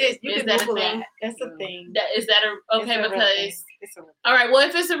 no, it is. You is can that Google a thing? That. That's a thing. Is that a okay? Because it's all right. Well,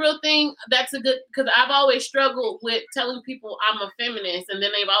 if it's a real thing, that's a good. Because I've always struggled with telling people I'm a feminist, and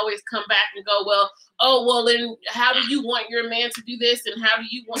then they've always come back and go, well, then how do you want your man to do this, and how do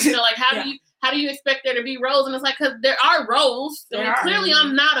you want, like, how do you expect there to be roles? And it's like, because there are roles. Clearly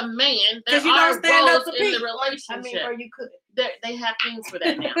I'm not a man. There are roles in the relationship. Or you could. They have things for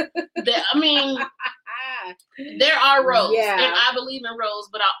that now. There are roles. Yeah. And I believe in roles,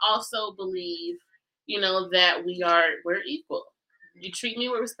 but I also believe, that we're equal. You treat me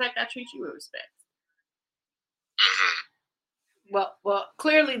with respect, I treat you with respect. Well,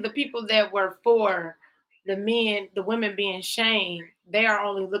 clearly the people that were for the women being shamed, they are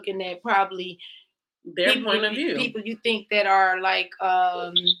only looking at probably their point of view. People you think that are like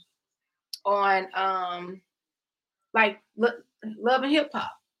on like Love and Hip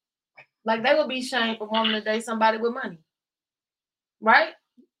Hop, like they would be shamed for wanting to date somebody with money, right?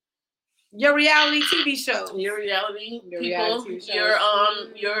 Your reality TV show, your reality people,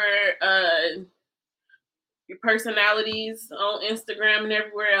 your personalities on Instagram and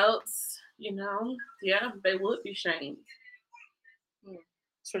everywhere else. They would be shamed.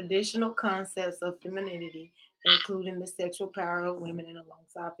 Traditional concepts of femininity, including the sexual power of women and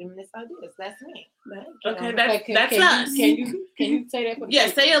alongside feminist ideas. That's me. Okay, that's us. Can you say that? Yeah,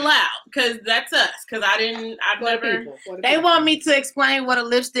 say it loud, because that's us. Because I've never. They want me to explain what a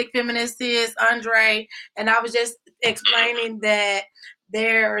lipstick feminist is, Andre, and I was just explaining that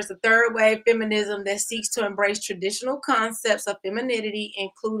there is a third wave feminism that seeks to embrace traditional concepts of femininity,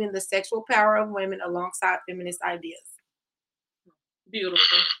 including the sexual power of women alongside feminist ideas.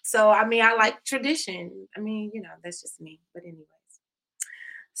 Beautiful. So, I like tradition. That's just me. But anyways.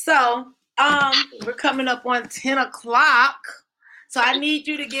 So, we're coming up on 10 o'clock. So I need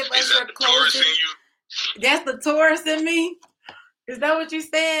you to give us your closing. That's the Taurus in me? Is that what you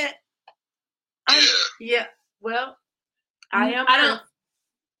said? Yeah. Well, I am.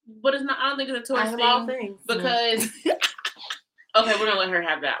 But it's not. I don't think it's a Taurus thing. All things. Because okay, we're gonna let her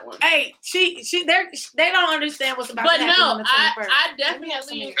have that one. Hey, they don't understand what's about to happen. But on the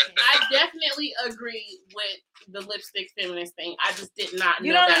 21st. I definitely agree with the lipstick feminist thing. I just did not know.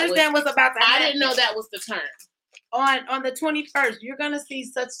 You don't understand what's about to happen. I didn't know that was the term. On the 21st, you're gonna see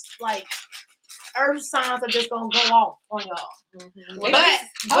such earth signs are just gonna go off on y'all. But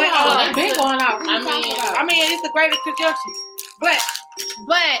I mean, it's the greatest conjunction. But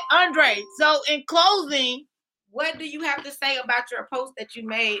Andre, so in closing, what do you have to say about your post that you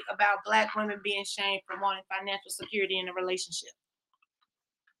made about Black women being shamed for wanting financial security in a relationship?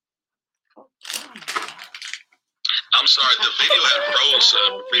 I'm sorry, the video had froze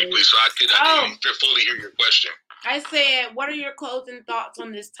briefly, so I didn't fully hear your question. I said, what are your closing thoughts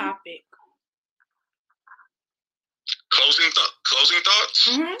on this topic? Closing thoughts?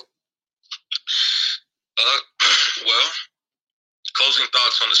 Mm-hmm. Well, closing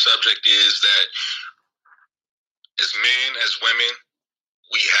thoughts on the subject is that as men, as women,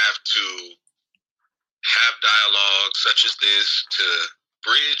 we have to have dialogue such as this to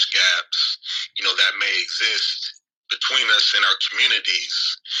bridge gaps, that may exist between us and our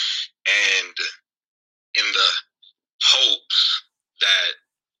communities, and in the hopes that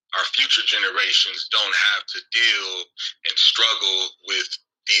our future generations don't have to deal and struggle with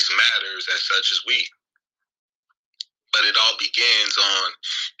these matters as such as we. But it all begins on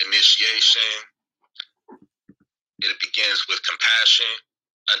initiation. It begins with compassion,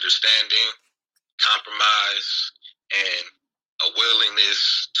 understanding, compromise, and a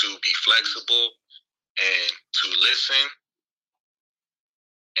willingness to be flexible and to listen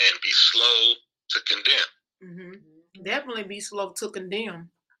and be slow to condemn. Mm-hmm. Definitely be slow to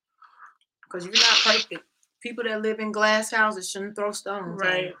condemn. Because you're not perfect. People that live in glass houses shouldn't throw stones.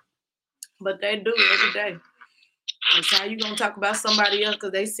 Right. But they do every day. That's how you going to talk about somebody else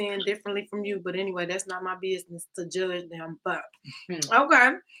because they sin differently from you. But anyway, that's not my business to judge them. But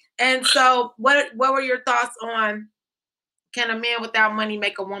okay. And so what were your thoughts on, can a man without money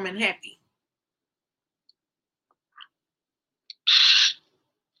make a woman happy?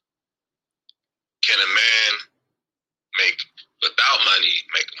 Can a man without money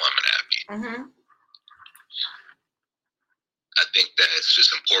make a woman happy? Mm-hmm. I think that it's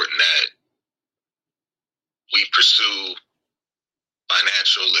just important that we pursue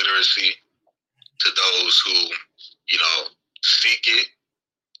financial literacy to those who, seek it,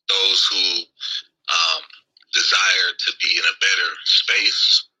 those who desire to be in a better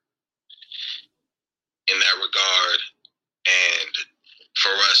space in that regard, and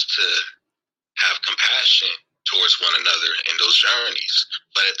for us to have compassion towards one another in those journeys,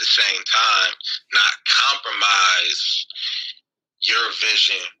 but at the same time, not compromise your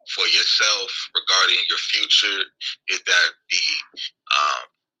vision for yourself regarding your future, if that be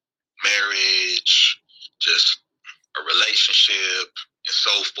marriage, just a relationship, and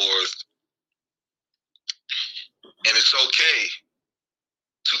so forth. And it's okay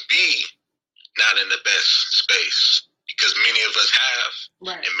to be not in the best space, because many of us have,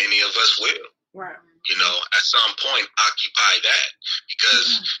 right, and many of us will. Right. At some point, occupy that,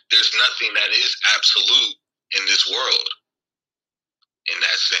 because there's nothing that is absolute in this world, in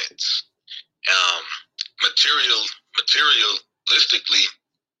that sense. Materialistically,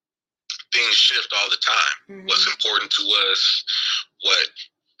 things shift all the time. Mm-hmm. What's important to us, what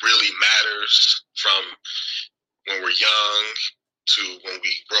really matters from when we're young to when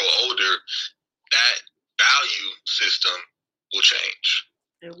we grow older, that value system will change.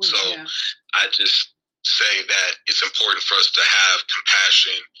 I just say that it's important for us to have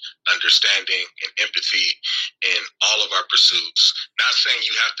compassion, understanding, and empathy in all of our pursuits. Not saying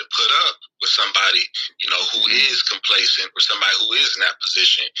you have to put up with somebody, who is complacent or somebody who is in that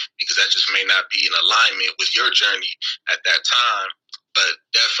position, because that just may not be in alignment with your journey at that time. But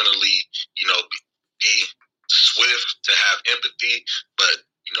definitely, be swift to have empathy, but,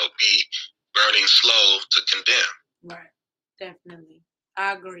 be burning slow to condemn. Right. Definitely.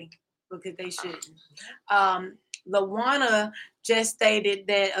 I agree, because they shouldn't. LaWanna just stated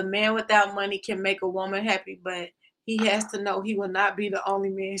that a man without money can make a woman happy, but he has to know he will not be the only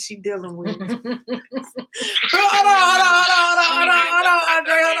man she dealing with. Hold on,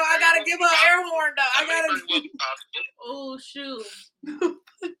 Andre. I gotta give her an air horn though. Oh shoot.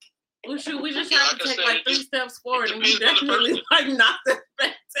 Oh shoot, we just have to take like 3 steps forward, and we definitely knock that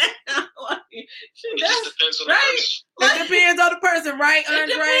back down. It just depends on the right? person. It depends on the person, right, Andre? It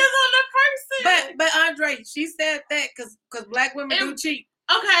depends on the person. But Andre, she said that because Black women do cheat.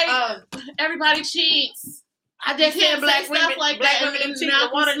 Okay, everybody cheats. I just said black women like black that, women and cheat.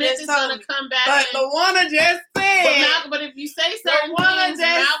 Malcolm Smith is gonna come back. But LaWanna just said. But if you say certain things, Malcolm is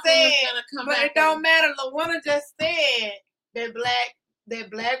gonna come back. But it don't matter. LaWanna just said that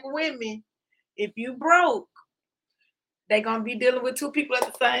black women, if you broke, they gonna be dealing with 2 people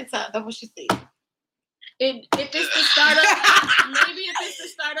at the same time. That's what she said. If it's the startup, maybe if it's the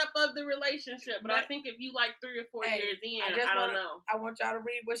startup of the relationship, but I think if you 3 or 4 years in, I don't know. I want y'all to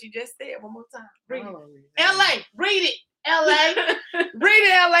read what she just said one more time. Read it. LA, read it. LA. Read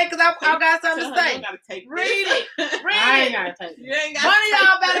it, LA, because I got something to say. Read it. I ain't gotta take it. One of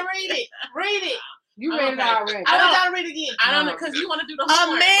y'all better read it. Read it. You read it already. I want y'all to read it again. I don't know, because you want to do the A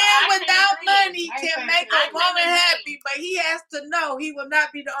homework. man without money I can can't make agree. a woman happy, but he has to know he will not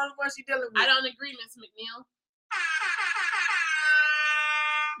be the only one she's dealing with. I don't agree, Miss McNeil.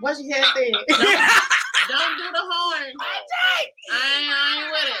 What she had said. Don't do the horn. I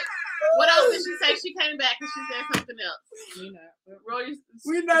ain't with it. What else did she say? She came back and she said something else.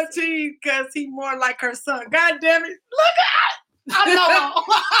 We not cheating because he more like her son. God damn it. Look at I know.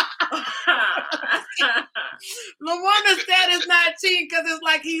 LaWanda said it's not cheating because it's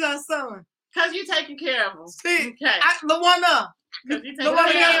like he her son. Because you taking care of him. See, Okay. LaWanda. Because you taking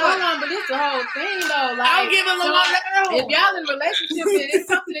LaWanda, care of him. Hold on, but this the whole thing though. Like, I'm giving LaWanda if y'all in a relationship, it's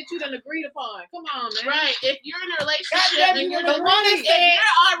something that you done agreed upon. Come on, man. Right. If you're in a relationship, God, then you're the one if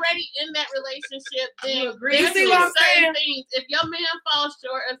you're already in that relationship, then You see what I'm saying? things. If your man falls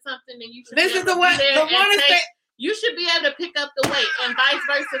short of something, then you should This be is able the to one. be there The and one is take- you should be able to pick up the weight and vice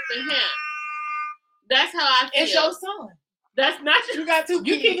versa for him. That's how I feel. It's your son. That's not You got two You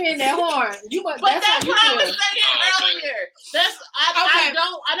kids. keep hitting that horn. But that's how you what I was feel. saying earlier. I Okay.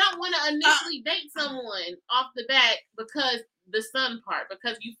 don't want to initially date someone off the bat because the son part,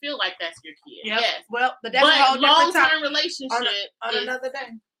 because you feel like that's your kid. Yep. Yes. Well, but that's a whole But different topic long-term relationship on is another day.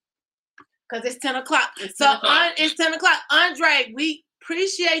 Because it's 10 o'clock. It's So 10 o'clock. It's 10 o'clock. Andre, we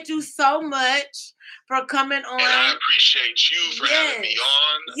appreciate you so much for coming on. And I appreciate you for having me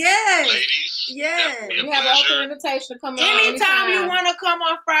on. Yes. Ladies. Yes. Definitely a You have an pleasure. open invitation to come on. Anytime you want to come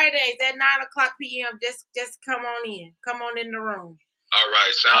on Fridays at 9 o'clock p.m., just come on in. Come on in the room. All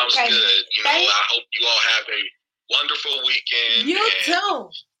right. Sounds Okay. good. I hope you all have a wonderful weekend. You and, too.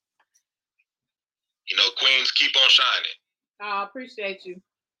 Queens, keep on shining. I appreciate you.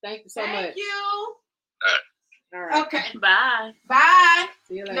 Thank you so much. Thank you. All right. Okay. bye. Bye.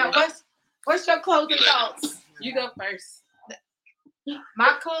 See you later. Now, what's your closing thoughts? You go first.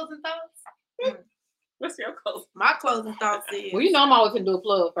 My closing thoughts? What's your close? My closing thoughts is. Well, I'm always going to do a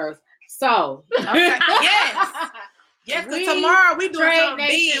plug first. So. Okay. Yes. Yes, because tomorrow we doing Trade something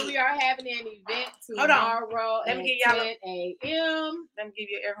Nation, big. we are having an event Hold on. tomorrow Let at me give y'all 10 a.m. Let me give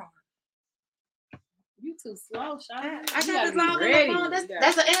you an air horn. You too slow, Sean. I You got gotta this be all on ready. my phone. You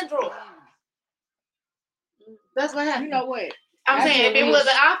That's an Android. That's what happened. You know what? I'm saying if it was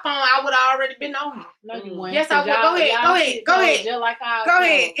an iPhone, I would have already been on it. No, you wouldn't. Yes, I would. Go ahead. Go ahead. Go ahead. Just like I Go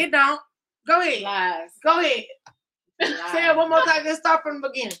ahead. It don't. Go ahead. Lies. Go ahead. Lies. Say it one more time. Just start from the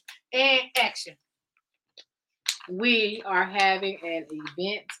beginning. And action. We are having an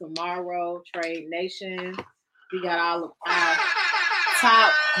event tomorrow, Trade Nation. We got all of our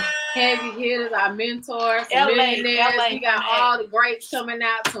top heavy hitters, our mentors, millionaires. We got all the greats coming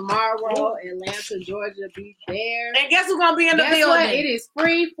out tomorrow. Atlanta, Georgia, be there. And guess who's gonna be in the Guess building? what? It is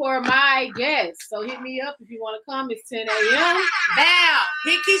free for my guests. So hit me up if you want to come. It's 10 a.m. Val.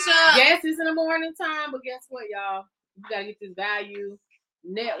 Hit Keisha up. Yes, it's in the morning time, but guess what, y'all? You gotta get this value.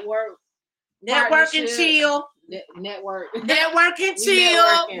 Network and chill. Network. Network and We chill.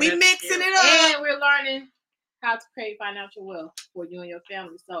 networking. We mixing it up. And we're learning how to create financial wealth for you and your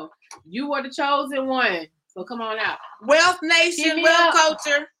family. So you were the chosen one. So come on out. Wealth Hit Nation, me Wealth up.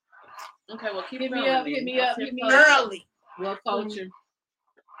 Culture. Okay, well, keep Hit going, me up, then. hit me up, That's hit me your up. phone. Early. Wealth culture.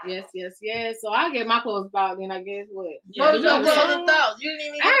 Yes. So I get my clothes about then I guess what? Yeah, What was you your know what? closing thoughts? You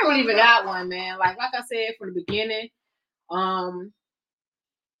didn't even I don't even got one, man. Like I said from the beginning,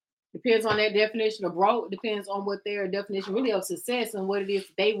 depends on their definition of broke, depends on what their definition really of success and what it is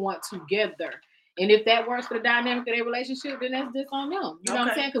they want together. And if that works for the dynamic of their relationship, then that's just on them. You know what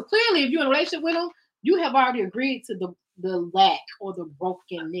I'm saying? Because clearly, if you're in a relationship with them, you have already agreed to the lack or the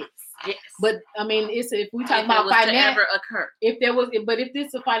brokenness. Yes. But I mean, it's if we talk If about it was to financial, ever occur. if this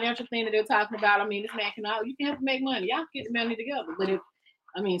is a financial thing that they're talking about, I mean, this man you can have to make money. Y'all get the money together. But if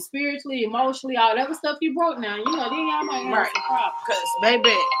spiritually, emotionally, all that other stuff you broke now, then y'all might have some problems. Cause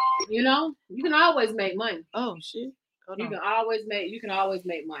baby. You can always make money. Oh shit. You can always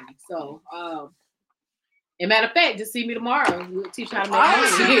make money. So, as a matter of fact, just see me tomorrow. We'll teach you how to make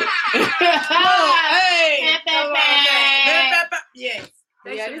money. Hey. Yes.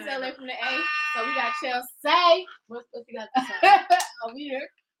 Yeah, this is LA from the A. So we got Chelsea. What you got to say? Over here.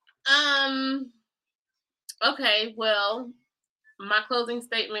 Okay, well, my closing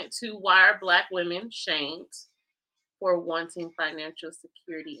statement to why are Black women shamed for wanting financial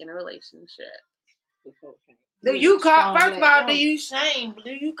security in a relationship? Do you call, first of all, do you shame?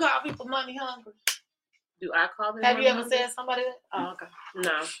 Do you call people money hungry? Do I call them? Have you ever money said somebody that? Oh, okay.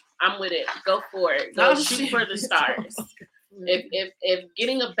 hungry? No, I'm with it. Go for it. No Go shoot shit. for the stars. If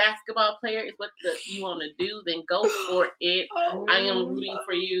getting a basketball player is what you want to do, then go for it. I am rooting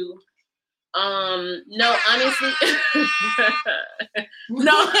for you. No, honestly,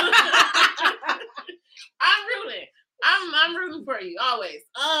 no. I'm rooting. I'm rooting for you always.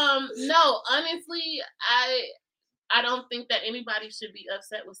 No, honestly, I don't think that anybody should be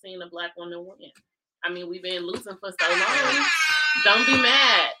upset with seeing a Black woman win. I mean, we've been losing for so long. Don't be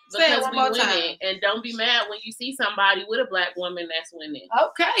mad because we winning, and don't be mad when you see somebody with a Black woman that's winning.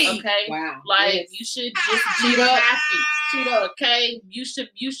 Okay. Wow. Like you should just be happy. Okay. You should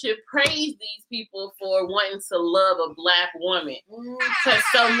praise these people for wanting to love a Black woman. Because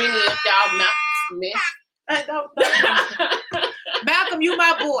so many of y'all Malcolm Smith. Malcolm, you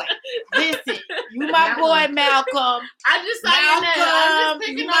my boy. Listen, you my boy, Malcolm. I'm just picking on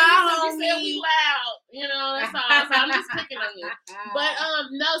you. You said we loud. You know, that's all. So I'm just picking on you. But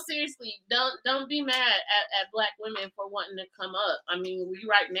no, seriously, don't be mad at Black women for wanting to come up. I mean, we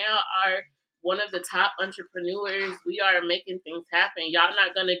right now are one of the top entrepreneurs. We are making things happen. Y'all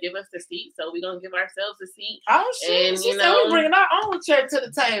not gonna give us the seat, so we're gonna give ourselves a seat. Oh shit! And, she said we're bringing our own chair to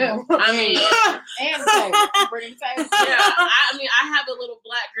the table. I mean, and table. Bring table. Yeah, I have a little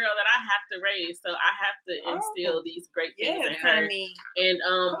Black girl that I have to raise, so I have to instill these great things in her. And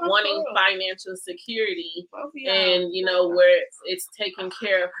wanting financial security, and where it's taking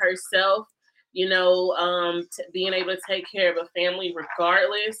care of herself. Being able to take care of a family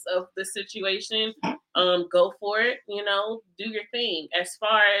regardless of the situation, go for it, do your thing. As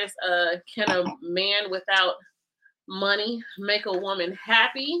far as can a man without money make a woman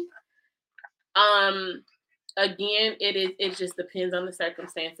happy? Again, it just depends on the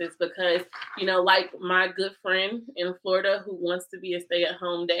circumstances because, like my good friend in Florida who wants to be a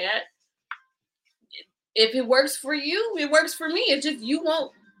stay-at-home dad, if it works for you, it works for me. It's just you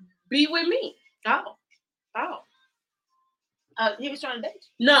won't be with me. He was trying to date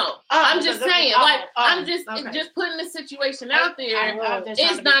you? No, I'm just saying. I'm just putting the situation out there.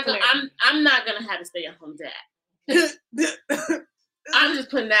 It's not gonna. I'm not gonna have to stay at home dad. I'm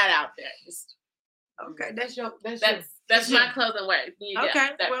just putting that out there. Okay, that's my closing word. Yeah,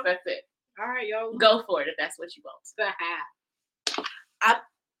 okay, that's it. All right, yo, go for it if that's what you want.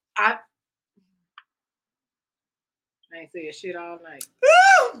 I ain't saying shit all night.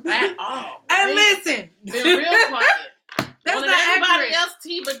 At all. And listen. Been real quiet. That's wanted not everybody accurate. else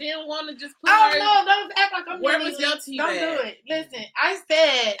tea, but didn't want to just put her. No, don't act like I'm where was your tea Don't bag? do it. Listen, I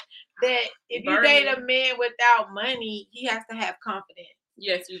said that if you date a man without money, he has to have confidence.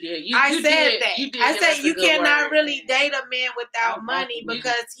 Yes, you did. I said that. I said you cannot really date a man without money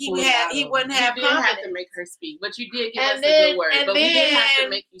because he wouldn't have confidence. You didn't have to make her speak, but you did give us a good word. But we didn't have to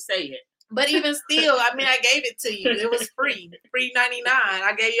make you say it. But even still, I mean, I gave it to you. It was free $99.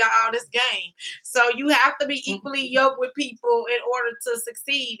 I gave y'all all this game. So you have to be equally yoked with people in order to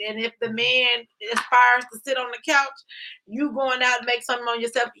succeed. And if the man aspires to sit on the couch, you going out and make something on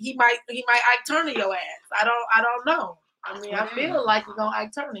yourself, he might Ike Turner your ass. I don't know. I mean, I feel like he's gonna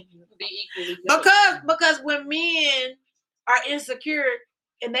Ike Turner you. Be equally yoked. Because when men are insecure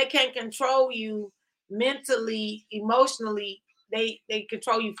and they can't control you mentally, emotionally, they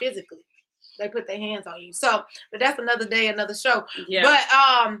control you physically. They put their hands on you. So, but that's another day, another show. Yeah.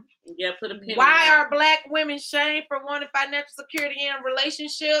 But put a pin why are Black women shamed for wanting financial security in a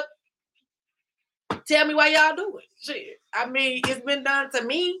relationship? Tell me why y'all do it. Shit. I mean, it's been done to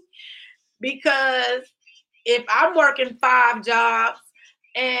me because if I'm working 5 jobs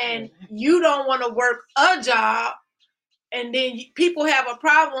and you don't want to work a job, and then people have a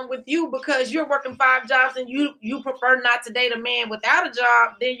problem with you because you're working 5 jobs and you prefer not to date a man without a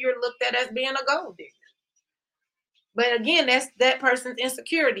job, then you're looked at as being a gold digger. But again, that's that person's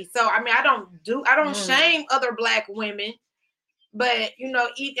insecurity. So I mean, I don't shame other Black women, but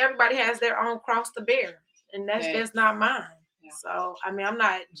everybody has their own cross to bear, and that's just not mine. Yeah. So I mean, I'm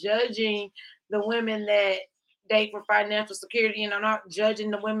not judging the women that date for financial security, and I'm not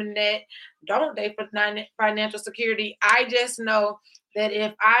judging the women that don't date for financial security. I just know that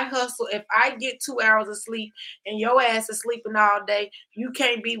if I hustle, if I get 2 hours of sleep and your ass is sleeping all day, you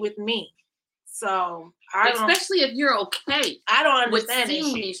can't be with me. So especially if you're okay. I don't understand with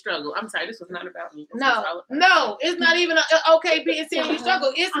seeing me struggle. I'm sorry, this was not about me. No, it's not even okay being seeing you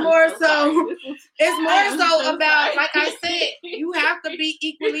struggle. It's more so. It's more so about, like I said, you have to be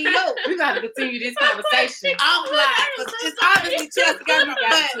equally yoked. We got to continue this conversation. I'm glad because it's obviously just got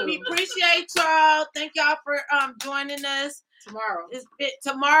but we appreciate y'all. Thank y'all for joining us tomorrow.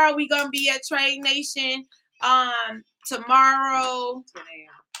 Tomorrow we're gonna be at Trade Nation. Tomorrow. 10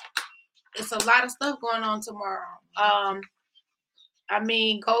 a.m. It's a lot of stuff going on tomorrow. I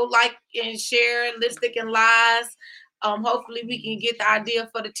mean, go like and share Lipstick and Lies. Hopefully we can get the idea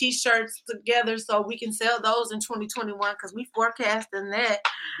for the t-shirts together so we can sell those in 2021 because we forecasting that.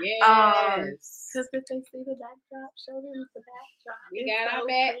 Yes. Because if they see the backdrop, show them the backdrop. We got our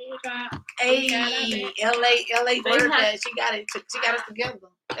backdrop. Hey, LA birthday. She got us together.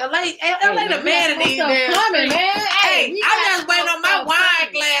 LA the man of these days. Hey, I'm just waiting on my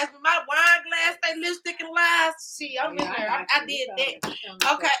wine glass. When my wine glass say lipstick and lies, I'm in there. I did that.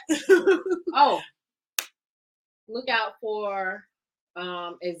 Okay. Oh, look out for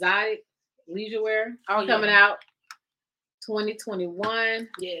exotic leisure wear coming out 2021.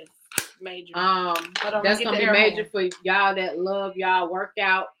 Yes, major. That's gonna be major for y'all that love y'all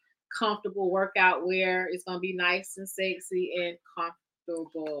workout, comfortable workout wear. It's gonna be nice and sexy and comfortable.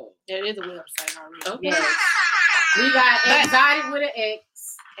 There is a website already. Okay. Yes. We got exotic with an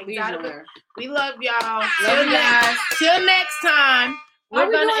X. Exotic. We love y'all. Love you guys. Till next time. Are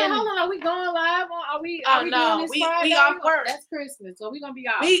we going live? Are we doing this Friday? We off work. That's Christmas, so we're gonna be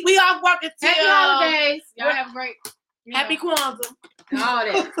off. We off work until Happy holidays. Y'all have a great Happy Kwanzaa.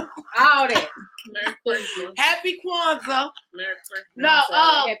 All that. Merry Christmas. Happy Kwanzaa. Merry Christmas. No,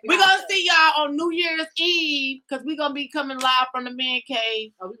 we're gonna see y'all on New Year's Eve because we're gonna be coming live from the man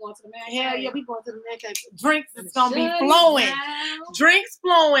cave. Are we going to the man cave? Hell yeah, we going to the man cave. Drinks is gonna be flowing. Drinks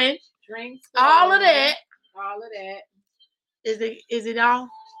flowing. All of that. Is it all?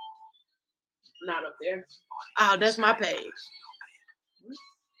 Not up there. Oh, that's my page.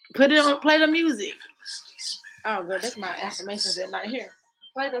 Put it on. Play the music. Oh, girl, that's my affirmations at night here.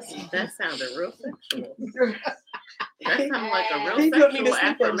 Play the song. That sounded real sexual. That sounded like a real sexual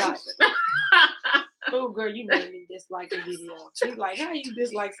affirmation. Oh, girl, you made me dislike a video. She's like, how you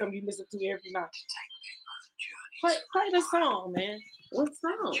dislike something you listen to every night? Play the song, man. What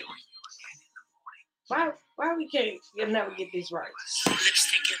song? Why we can't? You'll never get this right.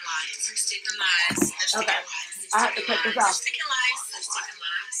 Lipstick and lies. Okay, I have to cut this off. Lipstick and lies.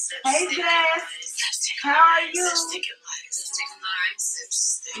 Hey, Jess. How are you? Lipstick and lies.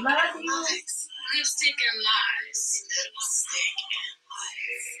 Love you. Lipstick and lies. Lipstick and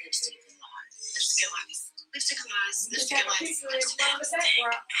lies. Lipstick and lies. Lipstick and lies. Lipstick and lies.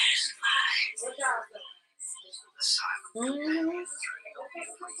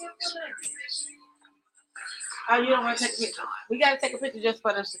 Oh, you don't want to take a picture? We got to take a picture just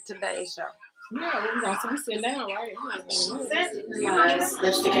for today's show. Yeah, we're gonna sit down, right? Lipstick and lies.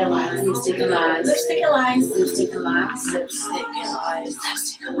 Lipstick and lies. Lipstick and lies. Lipstick and lies. Lipstick and lies. Lipstick and lies.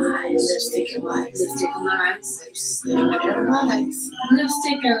 Lipstick and lies.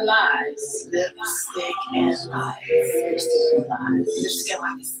 Lipstick and lies. Lipstick and lies. Lipstick and lies. Lipstick and lies. Lipstick and lies. Lipstick and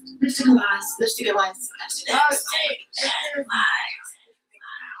lies. Lipstick and lies. Lipstick and lies. Lipstick and lies.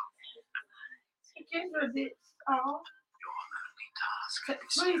 Oh.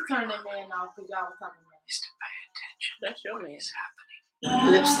 Please turn that man off because y'all was talking about it. That's your man.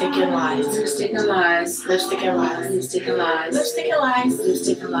 Lipstick and lies. Lipstick and lies. Lipstick and lies. Lipstick and lies. Lipstick and lies.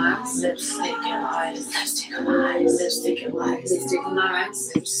 Lipstick and lies. Lipstick and lies. Lipstick and lies. Lipstick and lies. Lipstick and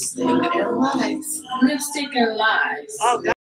lies. Lipstick and lies. Lipstick and lies. Oh, God.